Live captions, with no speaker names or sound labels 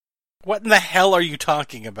What in the hell are you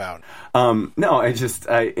talking about? No,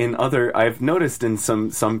 I've noticed in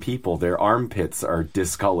some people, their armpits are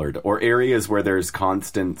discolored, or areas where there's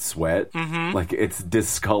constant sweat, like it's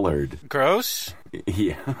discolored. Gross?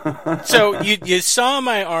 Yeah. So you saw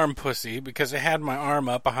my arm pussy because I had my arm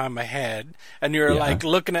up behind my head, and you're like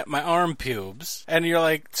looking at my arm pubes, and you're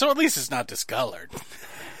like, so at least it's not discolored.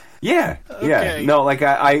 Yeah, Okay. yeah. No, like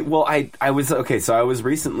I was, okay, so I was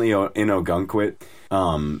recently in Ogunquit,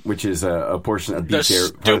 which is a portion of The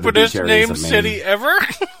stupidest named city ever?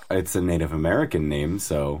 It's a Native American name,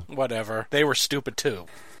 so... Whatever. They were stupid, too.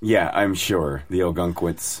 Yeah, I'm sure. The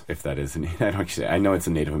Ogunquits, if that is... I know it's a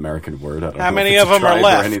Native American word. I don't know How many if of it's a them are tribe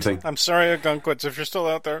left? or anything. I'm sorry, Ogunquits, if you're still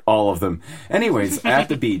out there. All of them. Anyways, at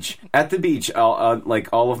the beach, like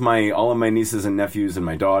all of my nieces and nephews and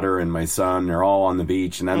my daughter and my son are all on the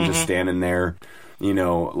beach, and I'm just standing there, you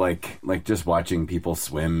know, like just watching people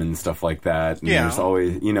swim and stuff like that. And there's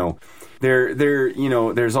always, you know,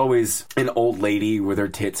 there's always an old lady with her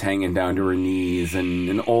tits hanging down to her knees, and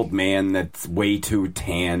an old man that's way too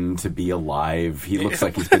tan to be alive. He looks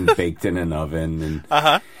like he's been baked in an oven.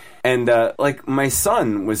 And And, like, my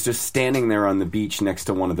son was just standing there on the beach next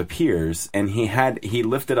to one of the piers, and he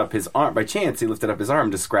lifted up his arm, by chance, he lifted up his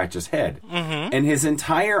arm to scratch his head. And his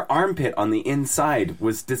entire armpit on the inside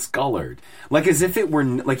was discolored. Like, as if it were,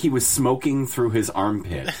 like he was smoking through his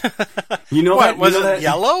armpit. You know what, that? Was it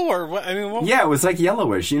yellow, or what? I mean, yeah, it was like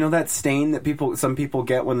yellowish. You know that stain that some people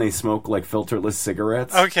get when they smoke, like, filterless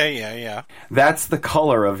cigarettes? Okay, yeah. That's the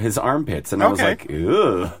color of his armpits, and I was like,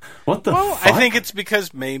 ugh, what the fuck? I think it's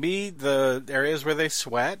because maybe the areas where they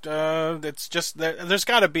sweat, it's just, there's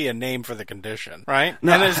got to be a name for the condition, right?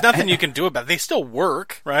 No, and there's nothing you can do about it. They still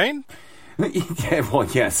work, right? Yeah, well,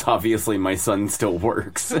 yes, obviously my son still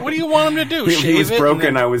works. What do you want him to do? He was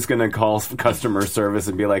broken. Then... I was going to call customer service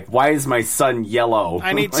and be like, why is my son yellow?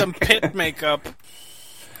 I need some pit makeup.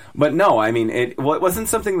 But no, I mean, it wasn't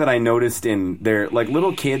something that I noticed in there. Like,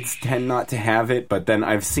 little kids tend not to have it, but then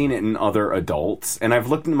I've seen it in other adults, and I've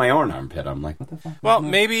looked in my own armpit. I'm like, what the fuck? Well,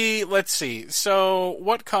 maybe, let's see. So,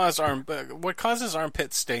 what causes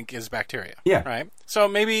armpit stink is bacteria. Yeah. Right? So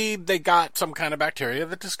maybe they got some kind of bacteria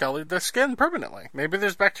that discolored their skin permanently. Maybe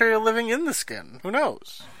there's bacteria living in the skin. Who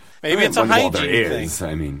knows? Maybe it's a hygiene thing.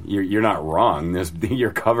 I mean, you're not wrong.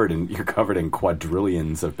 You're covered in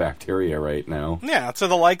quadrillions of bacteria right now. Yeah, so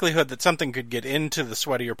the likelihood that something could get into the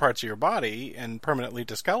sweatier parts of your body and permanently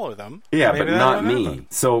discolor them. Yeah, but not me. Happen.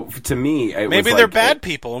 So to me, maybe they're bad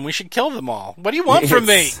people and we should kill them all. What do you want from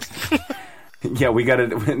me? Yeah, we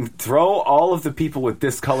gotta throw all of the people with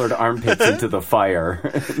discolored armpits into the fire.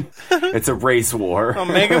 It's a race war. Well,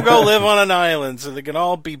 make them go live on an island so they can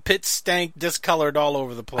all be pit stank discolored all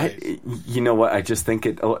over the place. You know what? I just think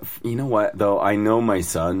it. You know what though? I know my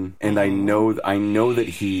son, and I know that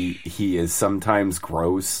he is sometimes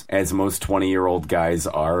gross, as most 20-year-old guys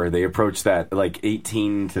are. They approach that like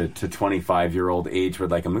 18 to 25-year-old age where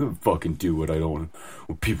like I'm gonna fucking do what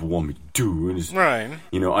people want me to do, and right?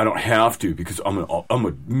 You know, I don't have to because I'm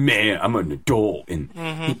a man, I'm an adult, and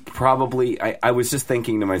he probably. I was just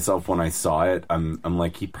thinking to myself when I saw it, I'm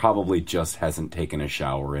like, he probably just hasn't taken a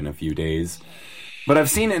shower in a few days. But I've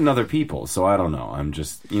seen it in other people, so I don't know. I'm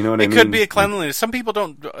just, you know what I mean? It could be a cleanliness. Some people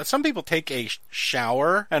don't. Some people take a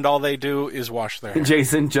shower and all they do is wash their hair.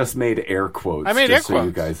 Jason just made air quotes. I made air quotes. So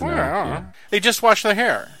you guys know. Yeah. They just wash their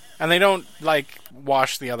hair. And they don't, like,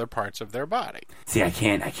 wash the other parts of their body. See, I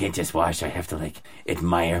can't just wash. I have to, like,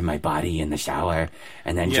 admire my body in the shower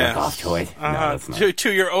and then jerk off to it. No, that's not.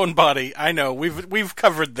 To your own body. I know. We've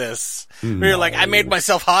covered this. Where you're like, I made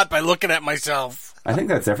myself hot by looking at myself. I think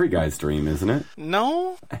that's every guy's dream, isn't it?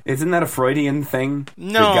 No. Isn't that a Freudian thing?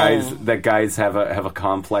 No. That guys have a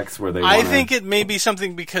complex where they I think it may be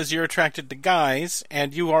something because you're attracted to guys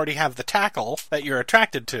and you already have the tackle that you're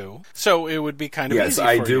attracted to. So it would be kind of easy for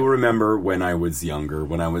you. Yes, I do remember when I was younger,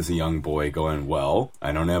 when I was a young boy going, well,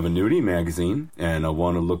 I don't have a nudie magazine and I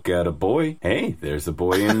want to look at a boy. Hey, there's a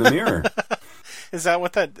boy in the mirror. Is that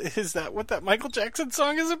what that Michael Jackson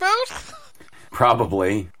song is about?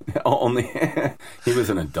 Probably. Only he was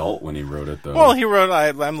an adult when he wrote it, though. Well, he wrote,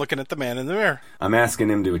 I'm looking at the man in the mirror. I'm asking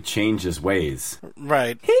him to change his ways.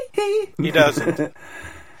 Right. He doesn't.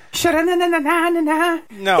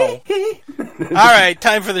 No. All right,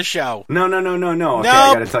 time for the show. No. Okay,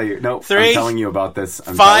 I gotta tell you. No, I'm telling you about this.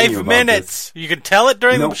 5 minutes. You can tell it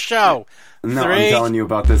during the show. No, 3, I'm telling you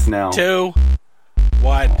about this now. 2,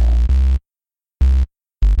 1.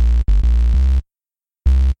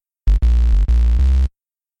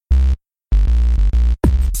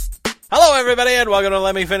 Hello, everybody, and welcome to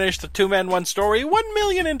Let Me Finish, the Two Men, One Story, 1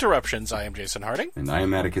 million interruptions. I am Jason Harding. And I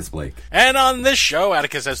am Atticus Blake. And on this show,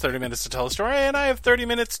 Atticus has 30 minutes to tell a story, and I have 30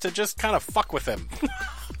 minutes to just kind of fuck with him.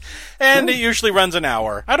 And it usually runs an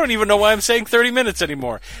hour. I don't even know why I'm saying 30 minutes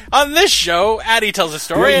anymore. On this show, Addie tells a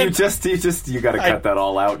story. Yeah, you gotta cut that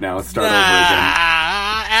all out now. Start over again.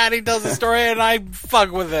 Addie tells a story, and I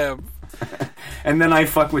fuck with him. And then I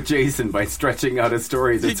fuck with Jason by stretching out a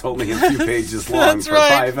story that's only a few pages long for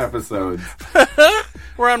 5 episodes.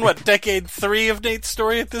 We're on, what, decade 3 of Nate's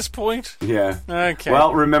story at this point? Yeah. Okay.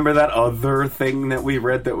 Well, remember that other thing that we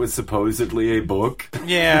read that was supposedly a book?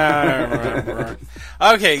 Yeah, I remember.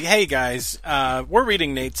 Okay, hey guys,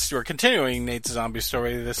 we're continuing Nate's zombie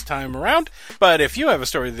story this time around, but if you have a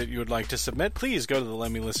story that you would like to submit, please go to the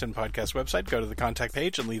Let Me Listen podcast website, go to the contact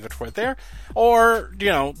page and leave it for it there, or,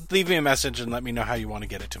 leave me a message and let me know how you want to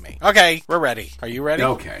get it to me. Okay, we're ready. Are you ready?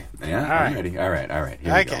 Okay. Yeah, I'm ready. All right.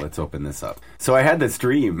 Here we go. Let's open this up. So I had this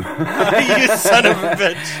dream. You son of a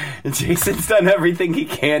bitch. Jason's done everything he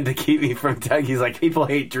can to keep me from telling. He's like, people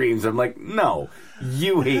hate dreams. I'm like, no.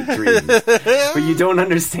 You hate dreams, but you don't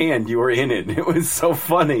understand. You were in it. It was so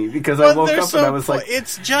funny because I woke up and I was like,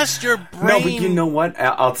 "It's just your brain." No, but you know what?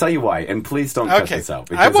 I'll tell you why, and please don't cut this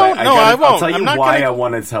out. I won't. I won't. I'll tell you why I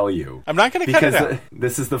want to tell you. I'm not going to cut it out. Because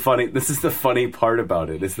this is the funny part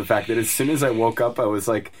about it. Is the fact that as soon as I woke up, I was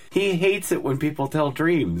like, he hates it when people tell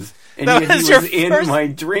dreams, and yet he was in my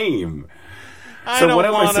dream. So what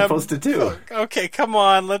am I supposed to do? Okay, come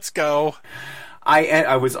on, let's go.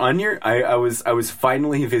 I was on I was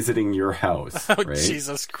finally visiting your house. Oh, right?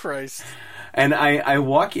 Jesus Christ. And I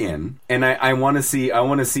walk in and I want to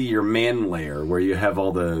see your man lair where you have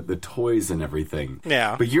all the toys and everything.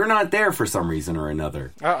 Yeah. But you're not there for some reason or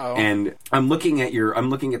another. Uh-oh. And I'm looking at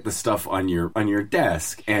the stuff on your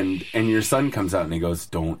desk and your son comes out and he goes,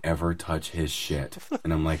 "Don't ever touch his shit."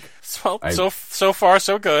 And I'm like, so far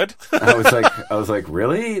so good. I was like,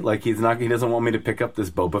 really? Like he doesn't want me to pick up this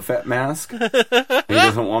Boba Fett mask? He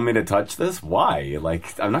doesn't want me to touch this? Why?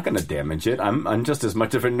 Like I'm not going to damage it. I'm just as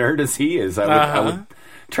much of a nerd as he is. I would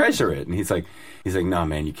treasure it. And he's like, "No,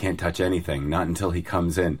 man, you can't touch anything, not until he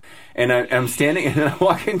comes in." And I'm standing, and I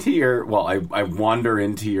walk into I wander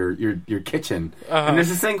into your kitchen, and there's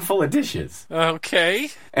this thing full of dishes. Okay.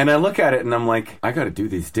 And I look at it, and I'm like, I got to do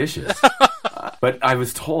these dishes. But I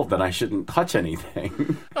was told that I shouldn't touch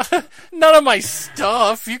anything. None of my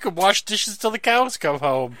stuff. You can wash dishes till the cows come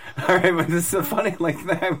home. All right, but this is so funny.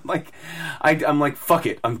 I'm like, fuck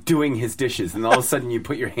it, I'm doing his dishes, and all of a sudden you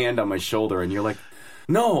put your hand on my shoulder, and you're like,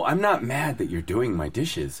 "No, I'm not mad that you're doing my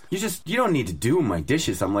dishes. You don't need to do my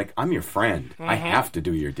dishes." I'm like, "I'm your friend. Mm-hmm. I have to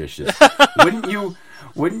do your dishes."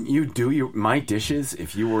 Wouldn't you do my dishes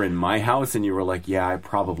if you were in my house? And you were like, "Yeah, I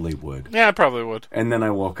probably would." Yeah, I probably would. And then I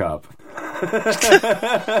woke up.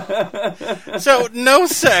 So, no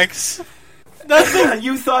sex. Nothing.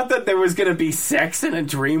 You thought that there was going to be sex in a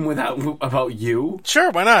dream about you?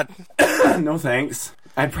 Sure, why not? No thanks.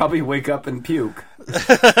 I'd probably wake up and puke.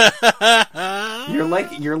 You're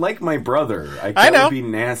like my brother. I know. That would be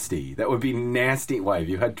nasty. That would be nasty. Why, have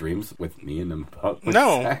you had dreams with me and about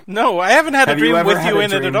sex? No, I haven't had a dream with you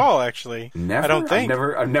in it at all. Actually, never. I don't think.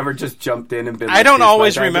 I've never just jumped in and been. I don't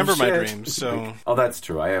always remember my dreams. So, oh, that's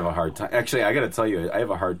true. I have a hard time. Actually, I got to tell you, I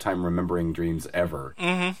have a hard time remembering dreams ever.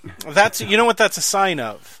 Mm-hmm. That's what a sign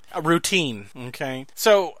of. A routine. Okay.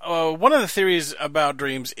 So, one of the theories about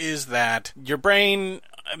dreams is that your brain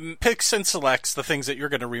picks and selects the things that you're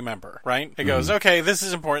going to remember, right? It goes, okay, this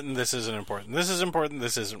is important, this isn't important, this is important,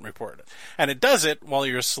 this isn't important. And it does it while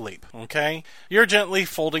you're asleep, okay? You're gently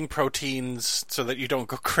folding proteins so that you don't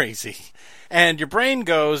go crazy. And your brain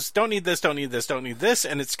goes, don't need this, don't need this, don't need this,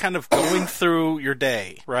 and it's kind of going through your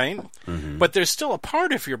day, right? Mm-hmm. But there's still a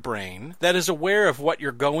part of your brain that is aware of what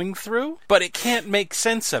you're going through, but it can't make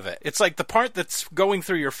sense of it. It's like the part that's going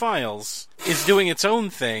through your files is doing its own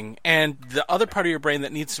thing, and the other part of your brain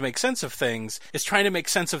that needs to make sense of things is trying to make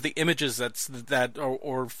sense of the images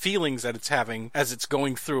or feelings that it's having as it's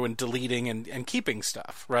going through and deleting and keeping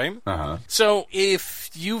stuff, right? Uh-huh. So if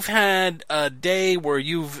you've had a day where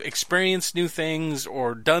you've experienced new things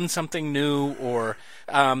or done something new, or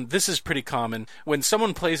this is pretty common, when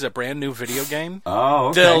someone plays a brand new video game,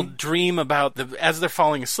 they'll dream about as they're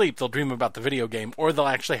falling asleep, they'll dream about the video game, or they'll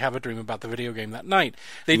actually have a dream about the video game that night.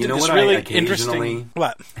 They did this really interesting.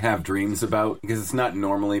 What? Have dreams about, because it's not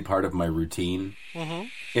normally part of my routine. Mm-hmm.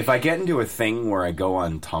 If I get into a thing where I go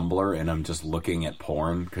on Tumblr and I'm just looking at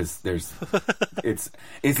porn, because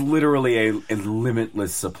it's literally a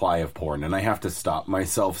limitless supply of porn, and I have to stop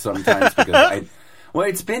myself sometimes because Well,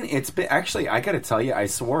 it's been actually, I gotta tell you, I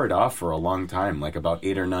swore it off for a long time, like about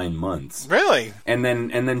 8 or 9 months. Really? And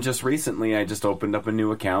then just recently I just opened up a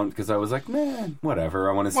new account because I was like, man, whatever.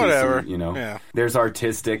 I want to see Whatever. some, Yeah. there's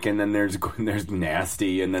artistic, and then there's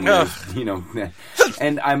nasty, and then there's,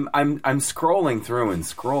 and I'm scrolling through and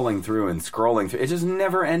scrolling through and scrolling through. It's just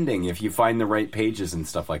never ending if you find the right pages and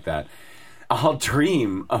stuff like that. I'll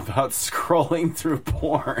dream about scrolling through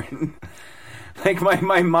porn. Like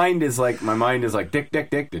my mind is like dick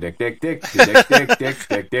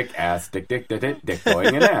ass dick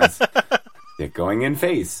going in ass. Dick going in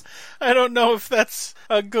face. I don't know if that's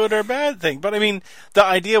a good or bad thing, but I mean, the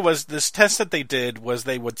idea was this test that they did was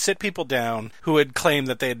they would sit people down who had claimed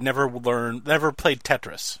that they had never played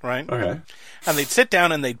Tetris, right? Okay. And they'd sit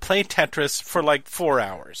down and they'd play Tetris for like 4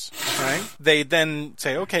 hours, right? They'd then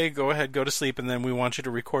say, okay, go ahead, go to sleep, and then we want you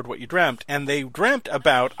to record what you dreamt. And they dreamt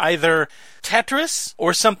about either Tetris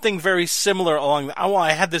or something very similar along the,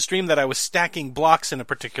 I had this dream that I was stacking blocks in a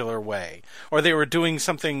particular way. Or they were doing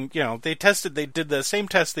something, they did the same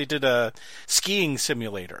test, they did a skiing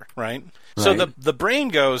simulator, right? So the brain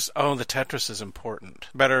goes, oh, the Tetris is important.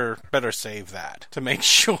 Better save that to make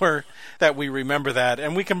sure that we remember that,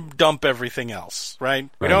 and we can dump everything else, right?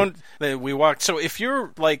 We walk. So if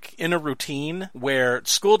you're like in a routine where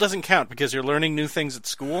school doesn't count because you're learning new things at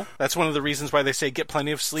school, that's one of the reasons why they say get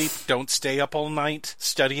plenty of sleep. Don't stay up all night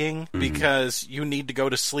studying because you need to go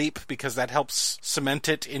to sleep because that helps cement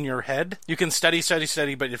it in your head. You can study,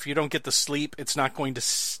 but if you don't get the sleep, it's not going to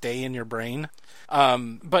stay in your brain.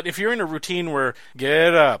 But if you're in a routine where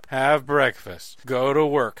get up, have breakfast, go to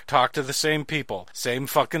work, talk to the same people, same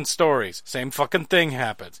fucking stories, same fucking thing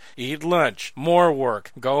happens, eat lunch, more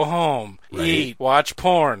work, go home, eat, watch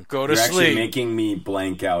porn, go to You're sleep. Actually making me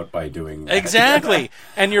blank out by doing that. Exactly.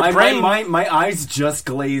 And your brain... My eyes just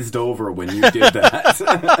glazed over when you did that.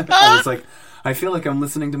 I was like... I feel like I'm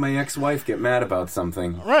listening to my ex-wife get mad about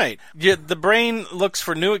something. Right. The brain looks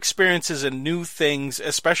for new experiences and new things,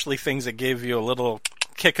 especially things that give you a little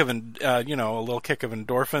kick of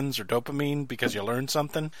endorphins or dopamine because you learned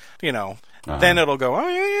something. Then it'll go,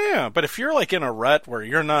 oh yeah. But if you're like in a rut where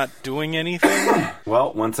you're not doing anything,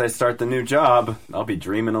 well, once I start the new job, I'll be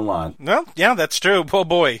dreaming a lot. Well, yeah, that's true. Oh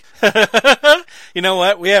boy. You know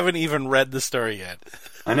what? We haven't even read the story yet.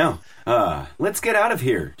 I know. Let's get out of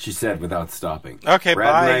here, she said without stopping. Okay,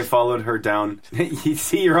 Brad bye. and I followed her down. You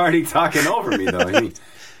see, you're already talking over me, though.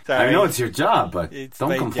 I know it's your job, but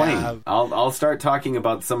don't complain. Job. I'll start talking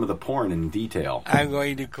about some of the porn in detail. I'm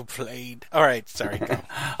going to complain. All right, sorry. Go.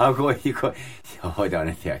 You go. Hold on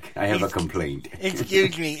a sec. I have a complaint.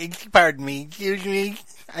 Excuse me. Pardon me. Excuse me.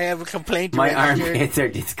 I have a complaint. My armpits are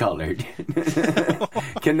discolored.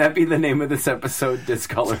 Can that be the name of this episode?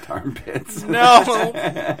 Discolored armpits? No.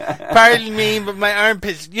 Pardon me, but my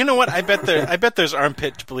armpits. You know what? I bet there's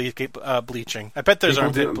armpit bleaching. I bet there's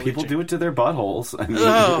armpit bleaching. People do it to their buttholes. I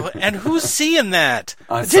mean, and who's seeing that?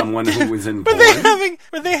 Someone who was in porn.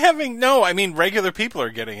 Were they having? No, I mean regular people are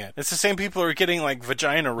getting it. It's the same people who are getting like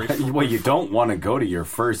vagina refill. Well, you don't want to go to your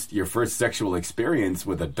first sexual experience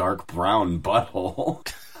with a dark brown butthole.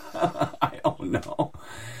 I don't know.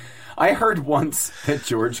 I heard once that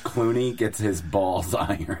George Clooney gets his balls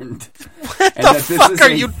ironed. What the fuck are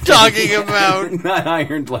you talking about? Not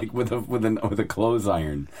ironed like with a clothes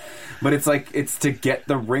iron, but it's to get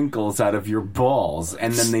the wrinkles out of your balls,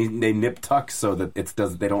 and then they nip tuck so that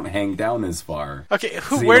they don't hang down as far. Okay,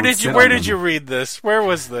 where did you read this? Where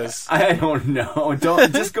was this? I don't know.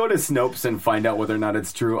 Don't just go to Snopes and find out whether or not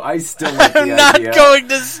it's true. I still like the idea. I'm not going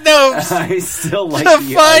to Snopes. I still like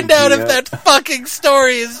to find out if that fucking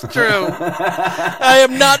story is true. I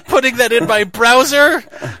am not putting that in my browser.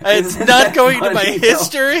 It's not going to my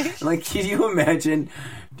history. Like, can you imagine?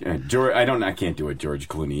 I can't do a George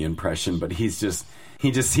Clooney impression, but he's just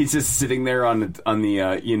sitting there on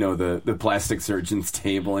the plastic surgeon's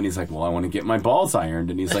table, and he's like, well, I want to get my balls ironed,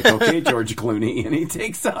 and he's like, okay, George Clooney, and he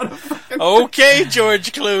takes out okay,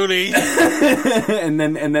 George Clooney. and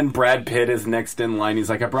then Brad Pitt is next in line. He's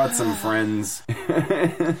like, I brought some friends.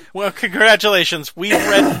 Well, congratulations. We've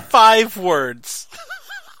read 5 words.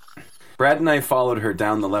 Brad and I followed her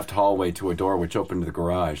down the left hallway to a door which opened to the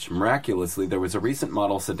garage. Miraculously, there was a recent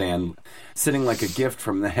model sedan sitting like a gift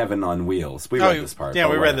from the heaven on wheels. We read this part. Yeah,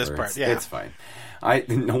 we read this part. It's fine.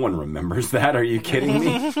 No one remembers that. Are you kidding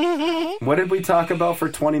me? What did we talk about for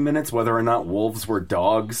 20 minutes? Whether or not wolves were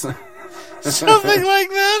dogs? Something like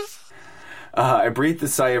that. I breathed a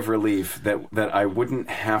sigh of relief that I wouldn't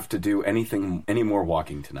have to do any more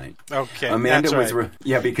walking tonight. Okay, Amanda that's was right.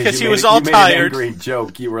 because he was all you made tired. an angry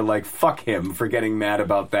joke. You were like, "Fuck him" for getting mad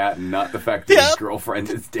about that, and not the fact that his girlfriend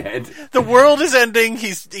is dead. The world is ending.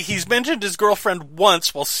 He's mentioned his girlfriend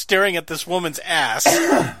once while staring at this woman's ass.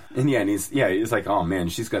 And he's like, "Oh man,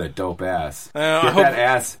 she's got a dope ass. I Get hope-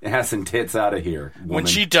 that ass and tits out of here, woman." When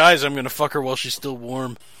she dies, I'm going to fuck her while she's still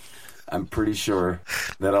warm. I'm pretty sure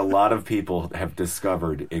that a lot of people have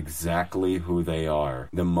discovered exactly who they are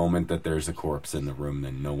the moment that there's a corpse in the room,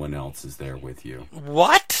 then no one else is there with you.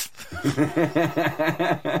 What?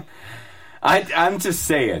 I'm just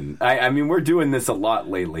saying. I mean, we're doing this a lot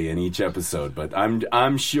lately in each episode, but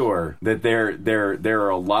I'm sure that there are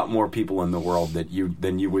a lot more people in the world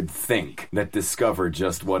than you would think that discover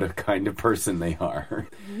just what a kind of person they are.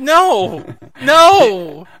 No.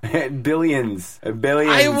 Billions I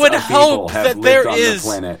of would people hope have that lived there on is the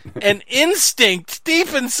planet. an instinct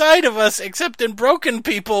deep inside of us, except in broken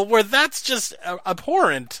people, where that's just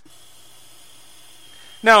abhorrent.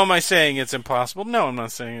 Now, am I saying it's impossible? No, I'm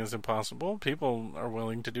not saying it's impossible. People are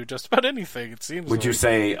willing to do just about anything, it seems. Would you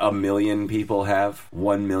say 1 million people have?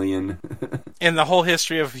 1 million? In the whole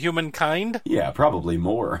history of humankind? Yeah, probably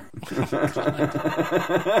more.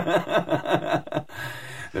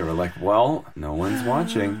 They were like, well, no one's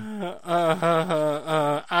watching.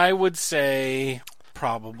 I would say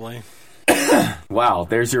probably. Wow,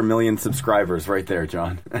 there's your 1 million subscribers right there,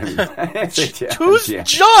 John. Who's Yeah.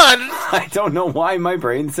 John? I don't know why my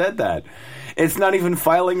brain said that. It's not even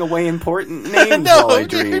filing away important names while I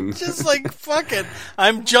dream. Just like, fuck it.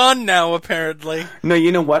 I'm John now, apparently. No,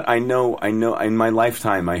 you know what? I know. In my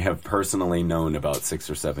lifetime, I have personally known about 6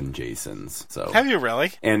 or 7 Jasons. So Have you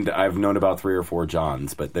really? And I've known about 3 or 4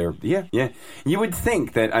 Johns, but they're yeah. You would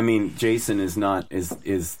think that Jason is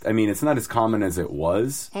it's not as common as it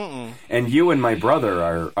was. Mm-mm. And you and my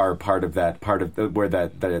brother are part of that where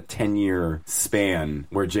that 10-year span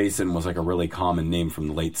where Jason was like a really common name from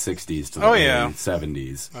the late 60s to the early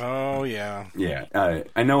 70s. Oh yeah. Yeah.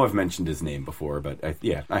 I know I've mentioned his name before, but I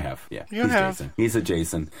have. Yeah. You have. Jason. He's a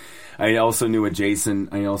Jason. I also knew a Jason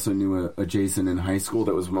in high school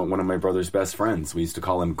that was one of my brother's best friends. We used to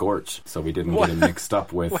call him Gorch, so we didn't get him mixed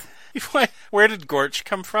up with... Where did Gorch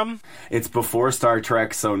come from? It's before Star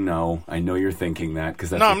Trek, so no. I know you're thinking that, because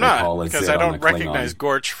that's no, what I'm they not, call it. because I don't recognize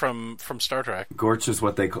Gorch from Star Trek. Gorch is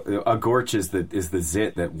what they call... A Gorch is the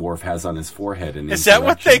zit that Worf has on his forehead. In Is that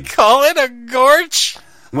what they call it? A Gorch?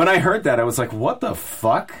 When I heard that, I was like, what the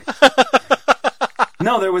fuck?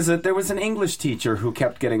 No, there was an English teacher who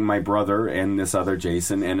kept getting my brother and this other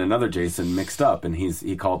Jason and another Jason mixed up, and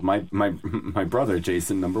he called my brother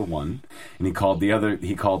Jason number 1, and he called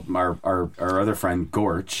our other friend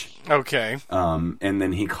Gorch. Okay. And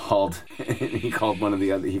then he called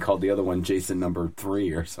the other one Jason number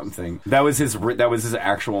 3 or something. That was his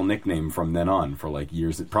actual nickname from then on for like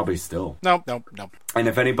years. Probably still. Nope. And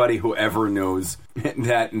if anybody who ever knows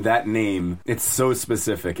that name, it's so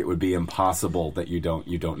specific, it would be impossible that you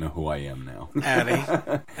don't know who I am now.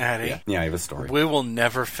 Addy. Yeah, I have a story. We will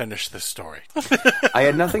never finish this story. I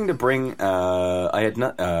had nothing to bring.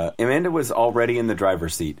 Amanda was already in the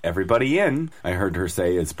driver's seat. Everybody in, I heard her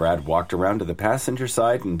say as Brad walked around to the passenger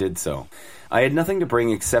side and did so. I had nothing to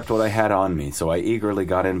bring except what I had on me, so I eagerly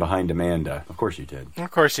got in behind Amanda. Of course you did.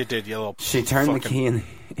 Of course you did, you little... She turned the key in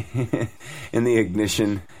the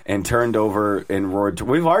ignition and turned over and roared.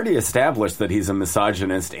 We've already established that he's a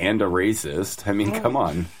misogynist and a racist. I mean, come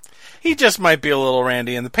on. He just might be a little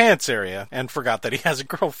randy in the pants area and forgot that he has a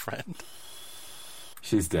girlfriend.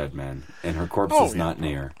 She's dead, man, and her corpse is not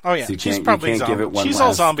near. Oh yeah, so she's probably give it one. She's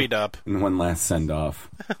all zombied up. One last send off.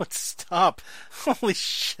 Stop! Holy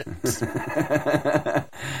shit!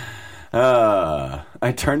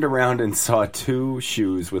 I turned around and saw 2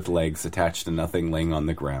 shoes with legs attached to nothing laying on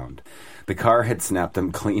the ground. The car had snapped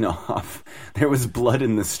them clean off. There was blood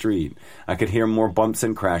in the street. I could hear more bumps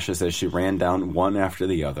and crashes as she ran down one after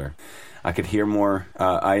the other. I could hear more.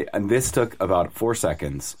 And this took about 4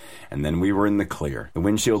 seconds, and then we were in the clear. The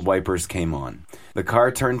windshield wipers came on. The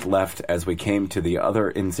car turned left as we came to the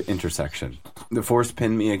other intersection. The force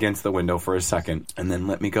pinned me against the window for a second, and then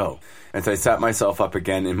let me go. As I sat myself up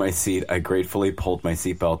again in my seat, I gratefully pulled my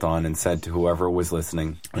seatbelt on and said to whoever was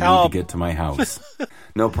listening, I need to get to my house.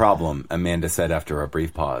 No problem, Amanda said after a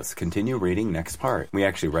brief pause. Continue reading next part. We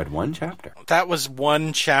actually read 1 chapter. That was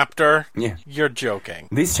 1 chapter? Yeah. You're joking.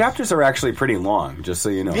 These chapters are actually pretty long, just so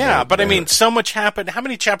you know. Yeah, but I mean, so much happened. How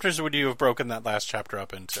many chapters would you have broken that last chapter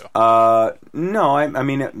up into? No, I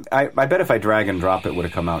mean, I bet if I drag and drop it would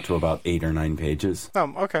have come out to about 8 or 9 pages.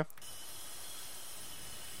 Oh, okay.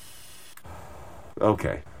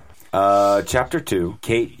 Okay. Chapter 2,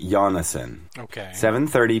 Kate Jonassen. Okay.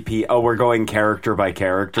 7:30 p. Oh, we're going character by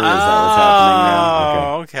character? Is that what's happening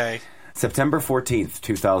now? Oh, okay. September 14th,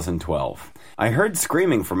 2012. I heard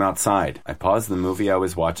screaming from outside. I paused the movie I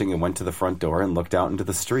was watching and went to the front door and looked out into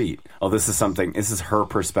the street. Oh, this is her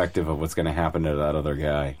perspective of what's going to happen to that other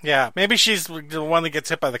guy. Yeah, maybe she's the one that gets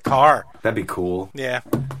hit by the car. That'd be cool. Yeah.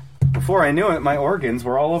 Before I knew it, my organs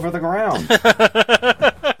were all over the ground.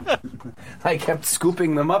 I kept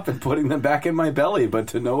scooping them up and putting them back in my belly, but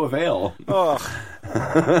to no avail. Ugh.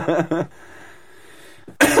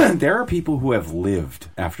 There are people who have lived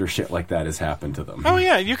after shit like that has happened to them. Oh,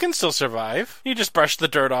 yeah, you can still survive. You just brush the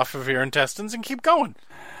dirt off of your intestines and keep going.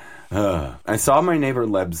 I saw my neighbor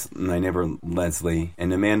Leslie,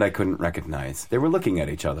 and a man I couldn't recognize. They were looking at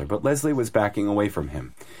each other, but Leslie was backing away from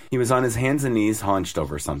him. He was on his hands and knees, hunched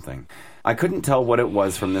over something. I couldn't tell what it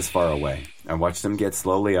was from this far away. I watched him get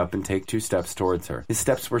slowly up and take 2 steps towards her. His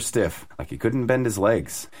steps were stiff, like he couldn't bend his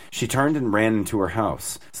legs. She turned and ran into her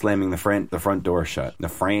house, slamming the front door shut. The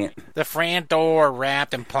front door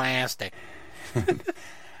wrapped in plastic.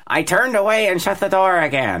 I turned away and shut the door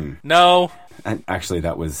again. No. And actually,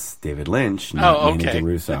 that was David Lynch, not Manny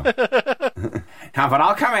DeRusso. No, but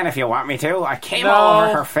I'll come in if you want me to. I came all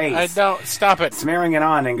over her face. I don't. Stop it. Smearing it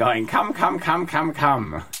on and going, come, come, come, come,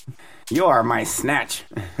 come. You are my snatch.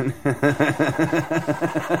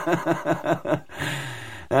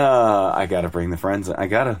 I gotta bring the friends. I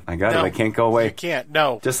gotta. No, I can't go away. You can't.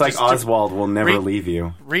 No. Just like Oswald will never leave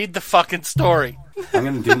you. Read the fucking story. I'm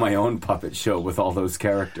gonna do my own puppet show with all those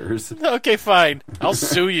characters. Okay, fine. I'll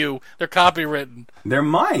sue you. They're copywritten. They're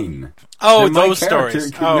mine. Oh, They're those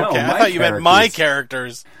stories. Oh, okay. I thought you meant my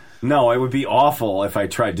characters. No, it would be awful if I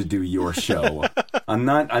tried to do your show. I'm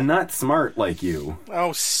not smart like you.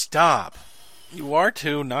 Oh, stop. You are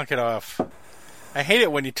too. Knock it off. I hate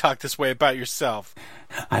it when you talk this way about yourself.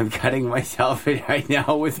 I'm cutting myself in right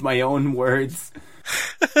now with my own words.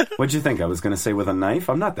 What'd you think? I was going to say with a knife?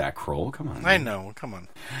 I'm not that cruel. Come on. I know. Come on.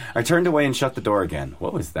 I turned away and shut the door again.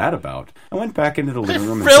 What was that about? I went back into the living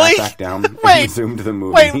room and Really? sat back down and resumed the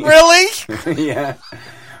movie. Wait, really? Yeah.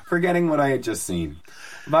 Forgetting what I had just seen.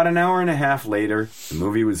 About an hour and a half later, the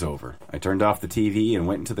movie was over. I turned off the TV and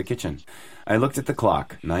went into the kitchen. I looked at the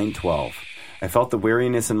clock, 9:12. I felt the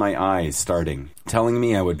weariness in my eyes starting, telling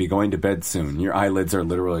me I would be going to bed soon. Your eyelids are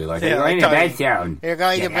literally like, You're going to bed soon. You're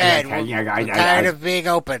going to bed. We're tired of being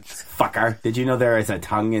open. Fucker. Did you know there is a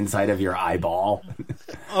tongue inside of your eyeball?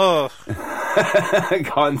 Oh.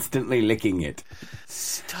 Constantly licking it.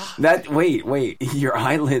 Stop. Wait. Your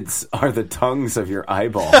eyelids are the tongues of your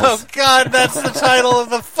eyeballs. Oh, God, that's the title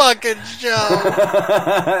of the fucking show.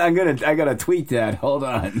 I gotta tweet that. Hold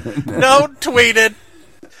on. Don't tweet it.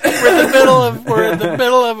 We're in the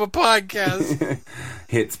middle of a podcast.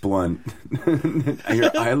 Hits blunt.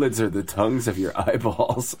 Your eyelids are the tongues of your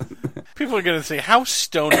eyeballs. People are gonna say, "How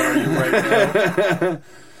stoned are you right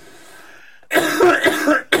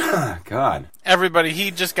now?" God. Everybody, he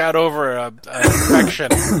just got over an infection.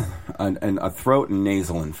 And a throat and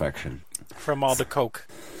nasal infection. From all the coke.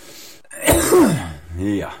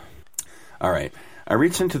 Yeah. All right. I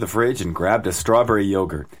reached into the fridge and grabbed a strawberry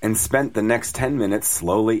yogurt and spent the next 10 minutes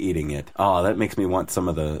slowly eating it. Oh, that makes me want some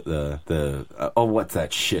of what's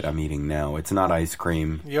that shit I'm eating now? It's not ice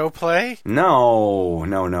cream. Yoplait? No.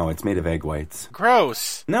 It's made of egg whites.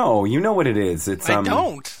 Gross. No, you know what it is. It's I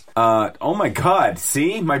don't. Oh my God,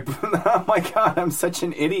 see? Oh my God, I'm such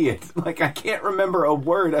an idiot. Like, I can't remember a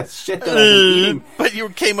word of shit that I've been eating. But you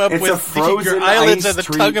came up it's with a frozen your eyelids ice are the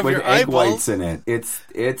treat tongue of with your egg eyeballs. whites in it.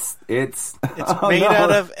 It's made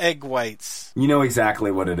out of egg whites. You know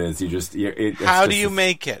exactly what it is. How do you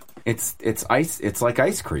make it? It's ice. It's like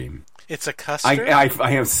ice cream. It's a custard?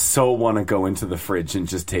 I so want to go into the fridge and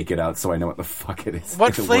just take it out so I know what the fuck it is.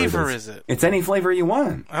 What flavor is it? It's any flavor you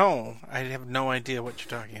want. Oh, I have no idea what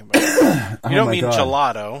you're talking about. You don't mean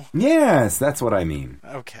gelato. Yes, that's what I mean.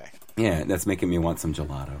 Okay. Yeah, that's making me want some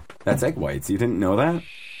gelato. That's egg whites. You didn't know that?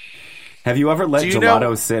 Have you ever let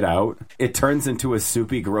gelato sit out? It turns into a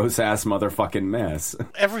soupy, gross-ass motherfucking mess.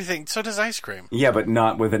 Everything. So does ice cream. Yeah, but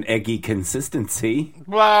not with an eggy consistency.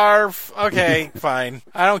 Barf. Okay, fine.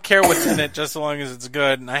 I don't care what's in it, just as long as it's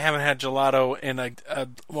good. And I haven't had gelato in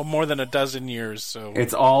more than a dozen years. So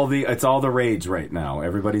it's all the rage right now.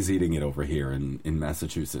 Everybody's eating it over here in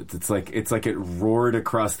Massachusetts. It's like it roared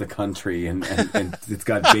across the country, and it's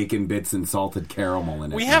got bacon bits and salted caramel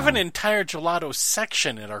in it. We have an entire gelato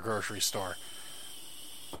section at our grocery store.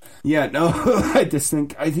 Yeah, no, I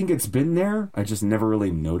think it's been there. I just never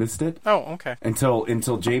really noticed it. Oh, okay.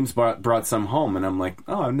 Until James brought some home, and I'm like,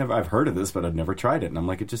 oh, I've heard of this, but I've never tried it. And I'm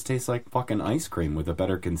like, it just tastes like fucking ice cream with a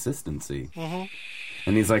better consistency. Mm-hmm.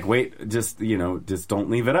 And he's like, wait, just don't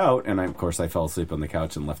leave it out. And of course I fell asleep on the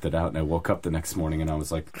couch and left it out. And I woke up the next morning and I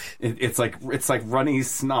was like, it's like runny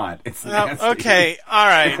snot. It's nasty. Okay. All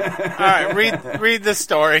right. Read the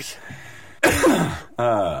story.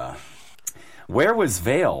 Where was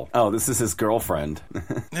Vale? Oh, this is his girlfriend.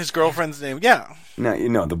 His girlfriend's name. Yeah.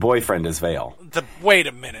 No, the boyfriend is Vale. Wait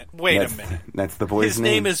a minute. That's the boy's name. His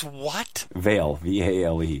name is what? Vale.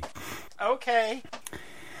 Vale. Okay.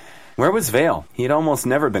 Where was Vale? He'd almost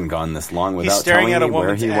never been gone this long without telling me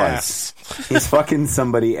where he was. He's fucking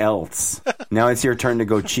somebody else. Now it's your turn to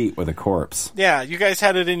go cheat with a corpse. Yeah, you guys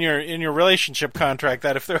had it in your relationship contract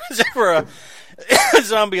that if there was ever a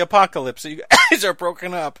zombie apocalypse, you guys are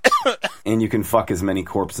broken up. And you can fuck as many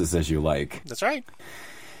corpses as you like. That's right.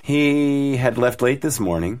 He had left late this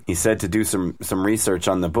morning. He said to do some research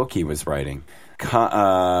on the book he was writing.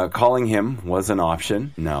 Calling him was an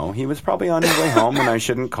option. No, he was probably on his way home, and I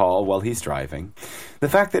shouldn't call while he's driving. The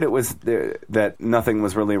fact that it was that nothing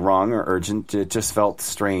was really wrong or urgent, it just felt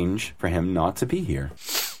strange for him not to be here.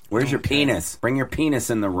 Where's your penis? Bring your penis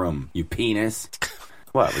in the room, you penis.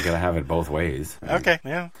 What? We gotta have it both ways. Okay,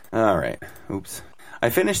 yeah. All right. Oops. I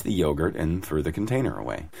finished the yogurt and threw the container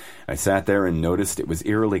away. I sat there and noticed it was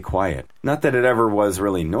eerily quiet. Not that it ever was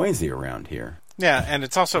really noisy around here. Yeah, and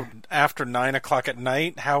it's also after 9 o'clock at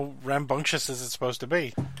night. How rambunctious is it supposed to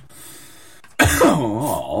be?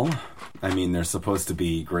 Oh, I mean, there's supposed to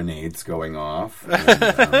be grenades going off.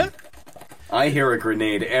 And, I hear a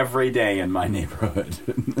grenade every day in my neighborhood.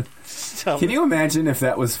 Can you imagine if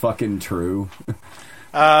that was fucking true?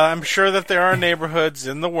 I'm sure that there are neighborhoods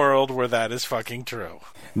in the world where that is fucking true.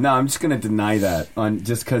 No, I'm just going to deny that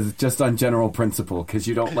just on general principle, because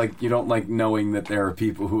you don't like knowing that there are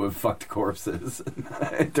people who have fucked corpses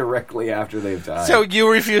directly after they've died. So you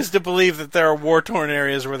refuse to believe that there are war-torn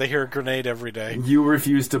areas where they hear a grenade every day? You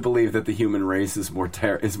refuse to believe that the human race is more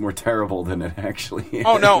terrible than it actually is.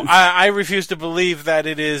 Oh no, I refuse to believe that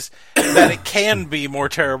it can be more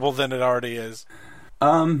terrible than it already is.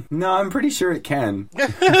 No, I'm pretty sure it can.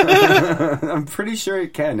 I'm pretty sure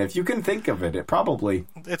it can. If you can think of it, it's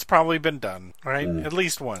probably been done, right? At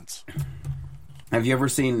least once. Have you ever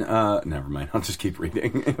seen, never mind, I'll just keep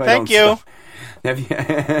reading. Thank you. Have you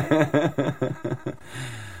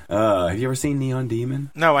ever seen Neon Demon?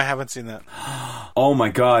 No, I haven't seen that. Oh my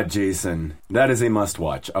god, Jason. That is a must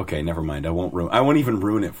watch. Okay, never mind. I won't even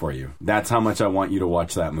ruin it for you. That's how much I want you to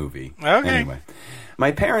watch that movie. Okay. Anyway.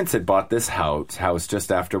 My parents had bought this house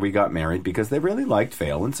just after we got married because they really liked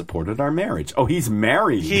Vale and supported our marriage. Oh, he's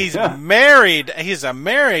married. He's married. He's a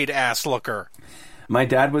married ass looker. My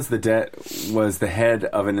dad was the head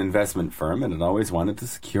of an investment firm and had always wanted to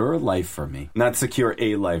secure a life for me. Not secure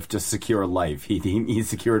a life, just secure life. He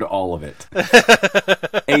secured all of it.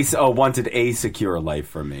 Wanted a secure life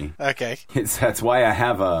for me. Okay. That's why I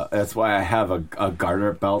have a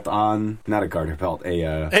garter belt on. Not a garter belt,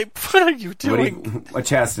 Hey, what are you doing? A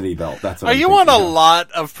chastity belt. That's what Are I'm you on a about. lot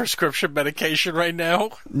of prescription medication right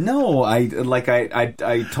now? No, I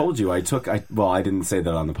told you I didn't say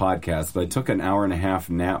that on the podcast, but I took an hour and a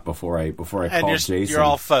half nap before I called Jason. You're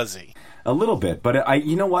all fuzzy. A little bit, but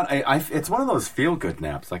you know what? It's one of those feel good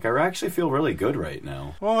naps. Like I actually feel really good right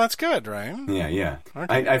now. Well, that's good, right? Yeah.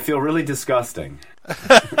 Okay. I feel really disgusting.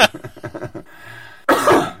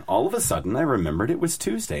 All of a sudden, I remembered it was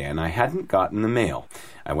Tuesday and I hadn't gotten the mail.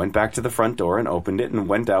 I went back to the front door and opened it and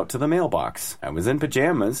went out to the mailbox. I was in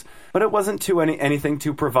pajamas, but it wasn't anything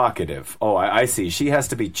too provocative. Oh, I see. She has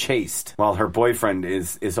to be chased while her boyfriend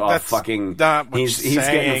is off. That's fucking. Not what he's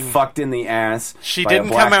saying. Getting fucked in the ass. She by didn't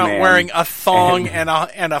a black come out man wearing a thong and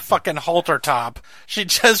a fucking halter top. She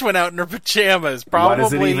just went out in her pajamas. Probably. Why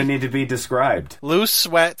does it even need to be described? Loose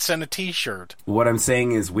sweats and a t-shirt. What I'm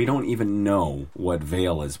saying is, we don't even know what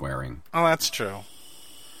Vale is wearing. Oh, that's true.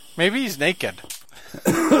 Maybe he's naked.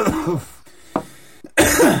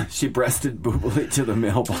 She breasted boobily to the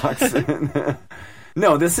mailbox.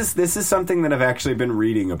 No, this is something that I've actually been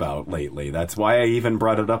reading about lately. That's why I even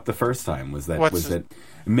brought it up the first time. Was that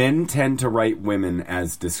men tend to write women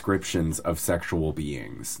as descriptions of sexual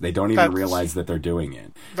beings. They don't even realize that they're doing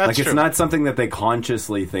it. That's it's true. not something that they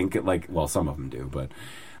consciously think. Well, some of them do, but.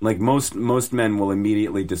 Like most men will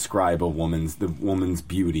immediately describe the woman's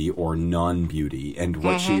beauty or non-beauty and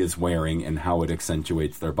what she is wearing and how it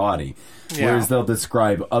accentuates their body. Yeah. Whereas they'll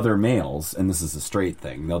describe other males, and this is a straight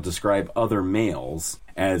thing, they'll describe other males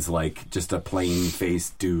as like just a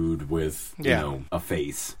plain-faced dude with, a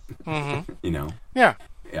face. Mm-hmm. Yeah.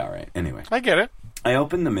 Yeah, all right. Anyway. I get it. I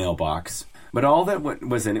opened the mailbox, but all that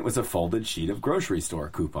was in it was a folded sheet of grocery store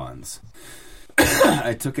coupons.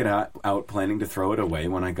 I took it out planning to throw it away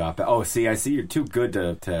when I got back. Oh, see, I see you're too good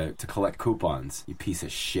to collect coupons, you piece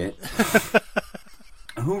of shit.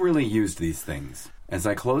 Who really used these things? As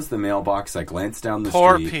I closed the mailbox, I glanced down the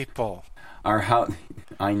Poor street. people. Our house.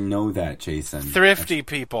 I know that, Jason. Thrifty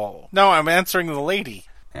people. No, I'm answering the lady.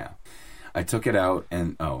 Yeah. I took it out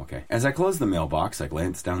and... Oh, okay. As I closed the mailbox, I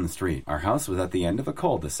glanced down the street. Our house was at the end of a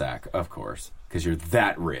cul-de-sac, of course, because you're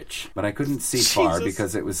that rich. But I couldn't see far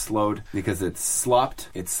because it was slowed, because it sloped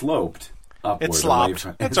upward. It slopped.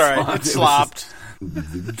 That's all right. It slopped.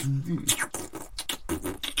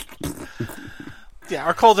 Yeah,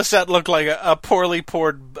 our cul-de-sac looked like a poorly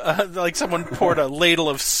poured... like someone poured a ladle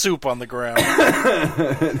of soup on the ground.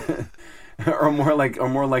 Or more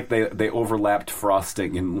like they overlapped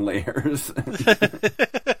frosting in layers.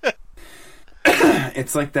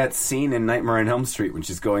 It's like that scene in Nightmare on Elm Street when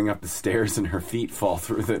she's going up the stairs and her feet fall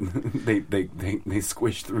through they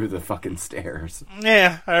squish through the fucking stairs.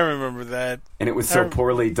 Yeah, I remember that. And it was so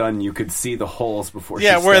poorly done you could see the holes before.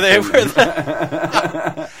 Yeah, she where they stepped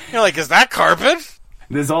were. You're like, is that carpet?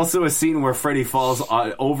 There's also a scene where Freddy falls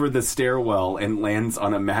over the stairwell and lands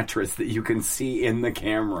on a mattress that you can see in the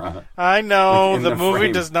camera. I know, like the movie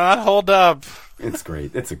frame. does not hold up. It's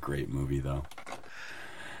great. It's a great movie, though.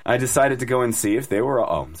 I decided to go and see if they were...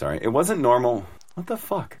 Oh, sorry. It wasn't normal. What the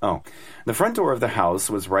fuck? Oh. The front door of the house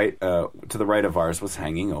was right to the right of ours was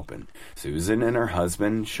hanging open. Susan and her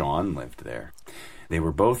husband, Sean, lived there. They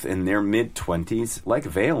were both in their mid-20s, like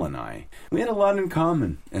Vale and I. We had a lot in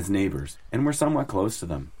common as neighbors, and were somewhat close to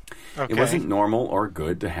them. Okay. It wasn't normal or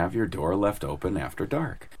good to have your door left open after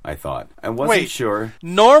dark, I thought. I wasn't sure.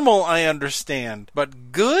 Normal, I understand,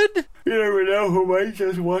 but good? You never know who might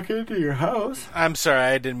just walk into your house. I'm sorry,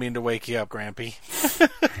 I didn't mean to wake you up, Grampy.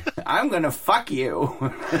 I'm gonna fuck you.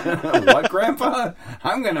 What, Grandpa?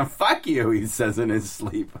 I'm gonna fuck you, he says in his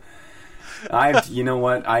sleep. You know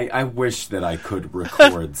what? I wish that I could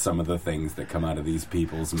record some of the things that come out of these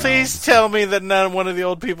people's mouths. Please tell me that none one of the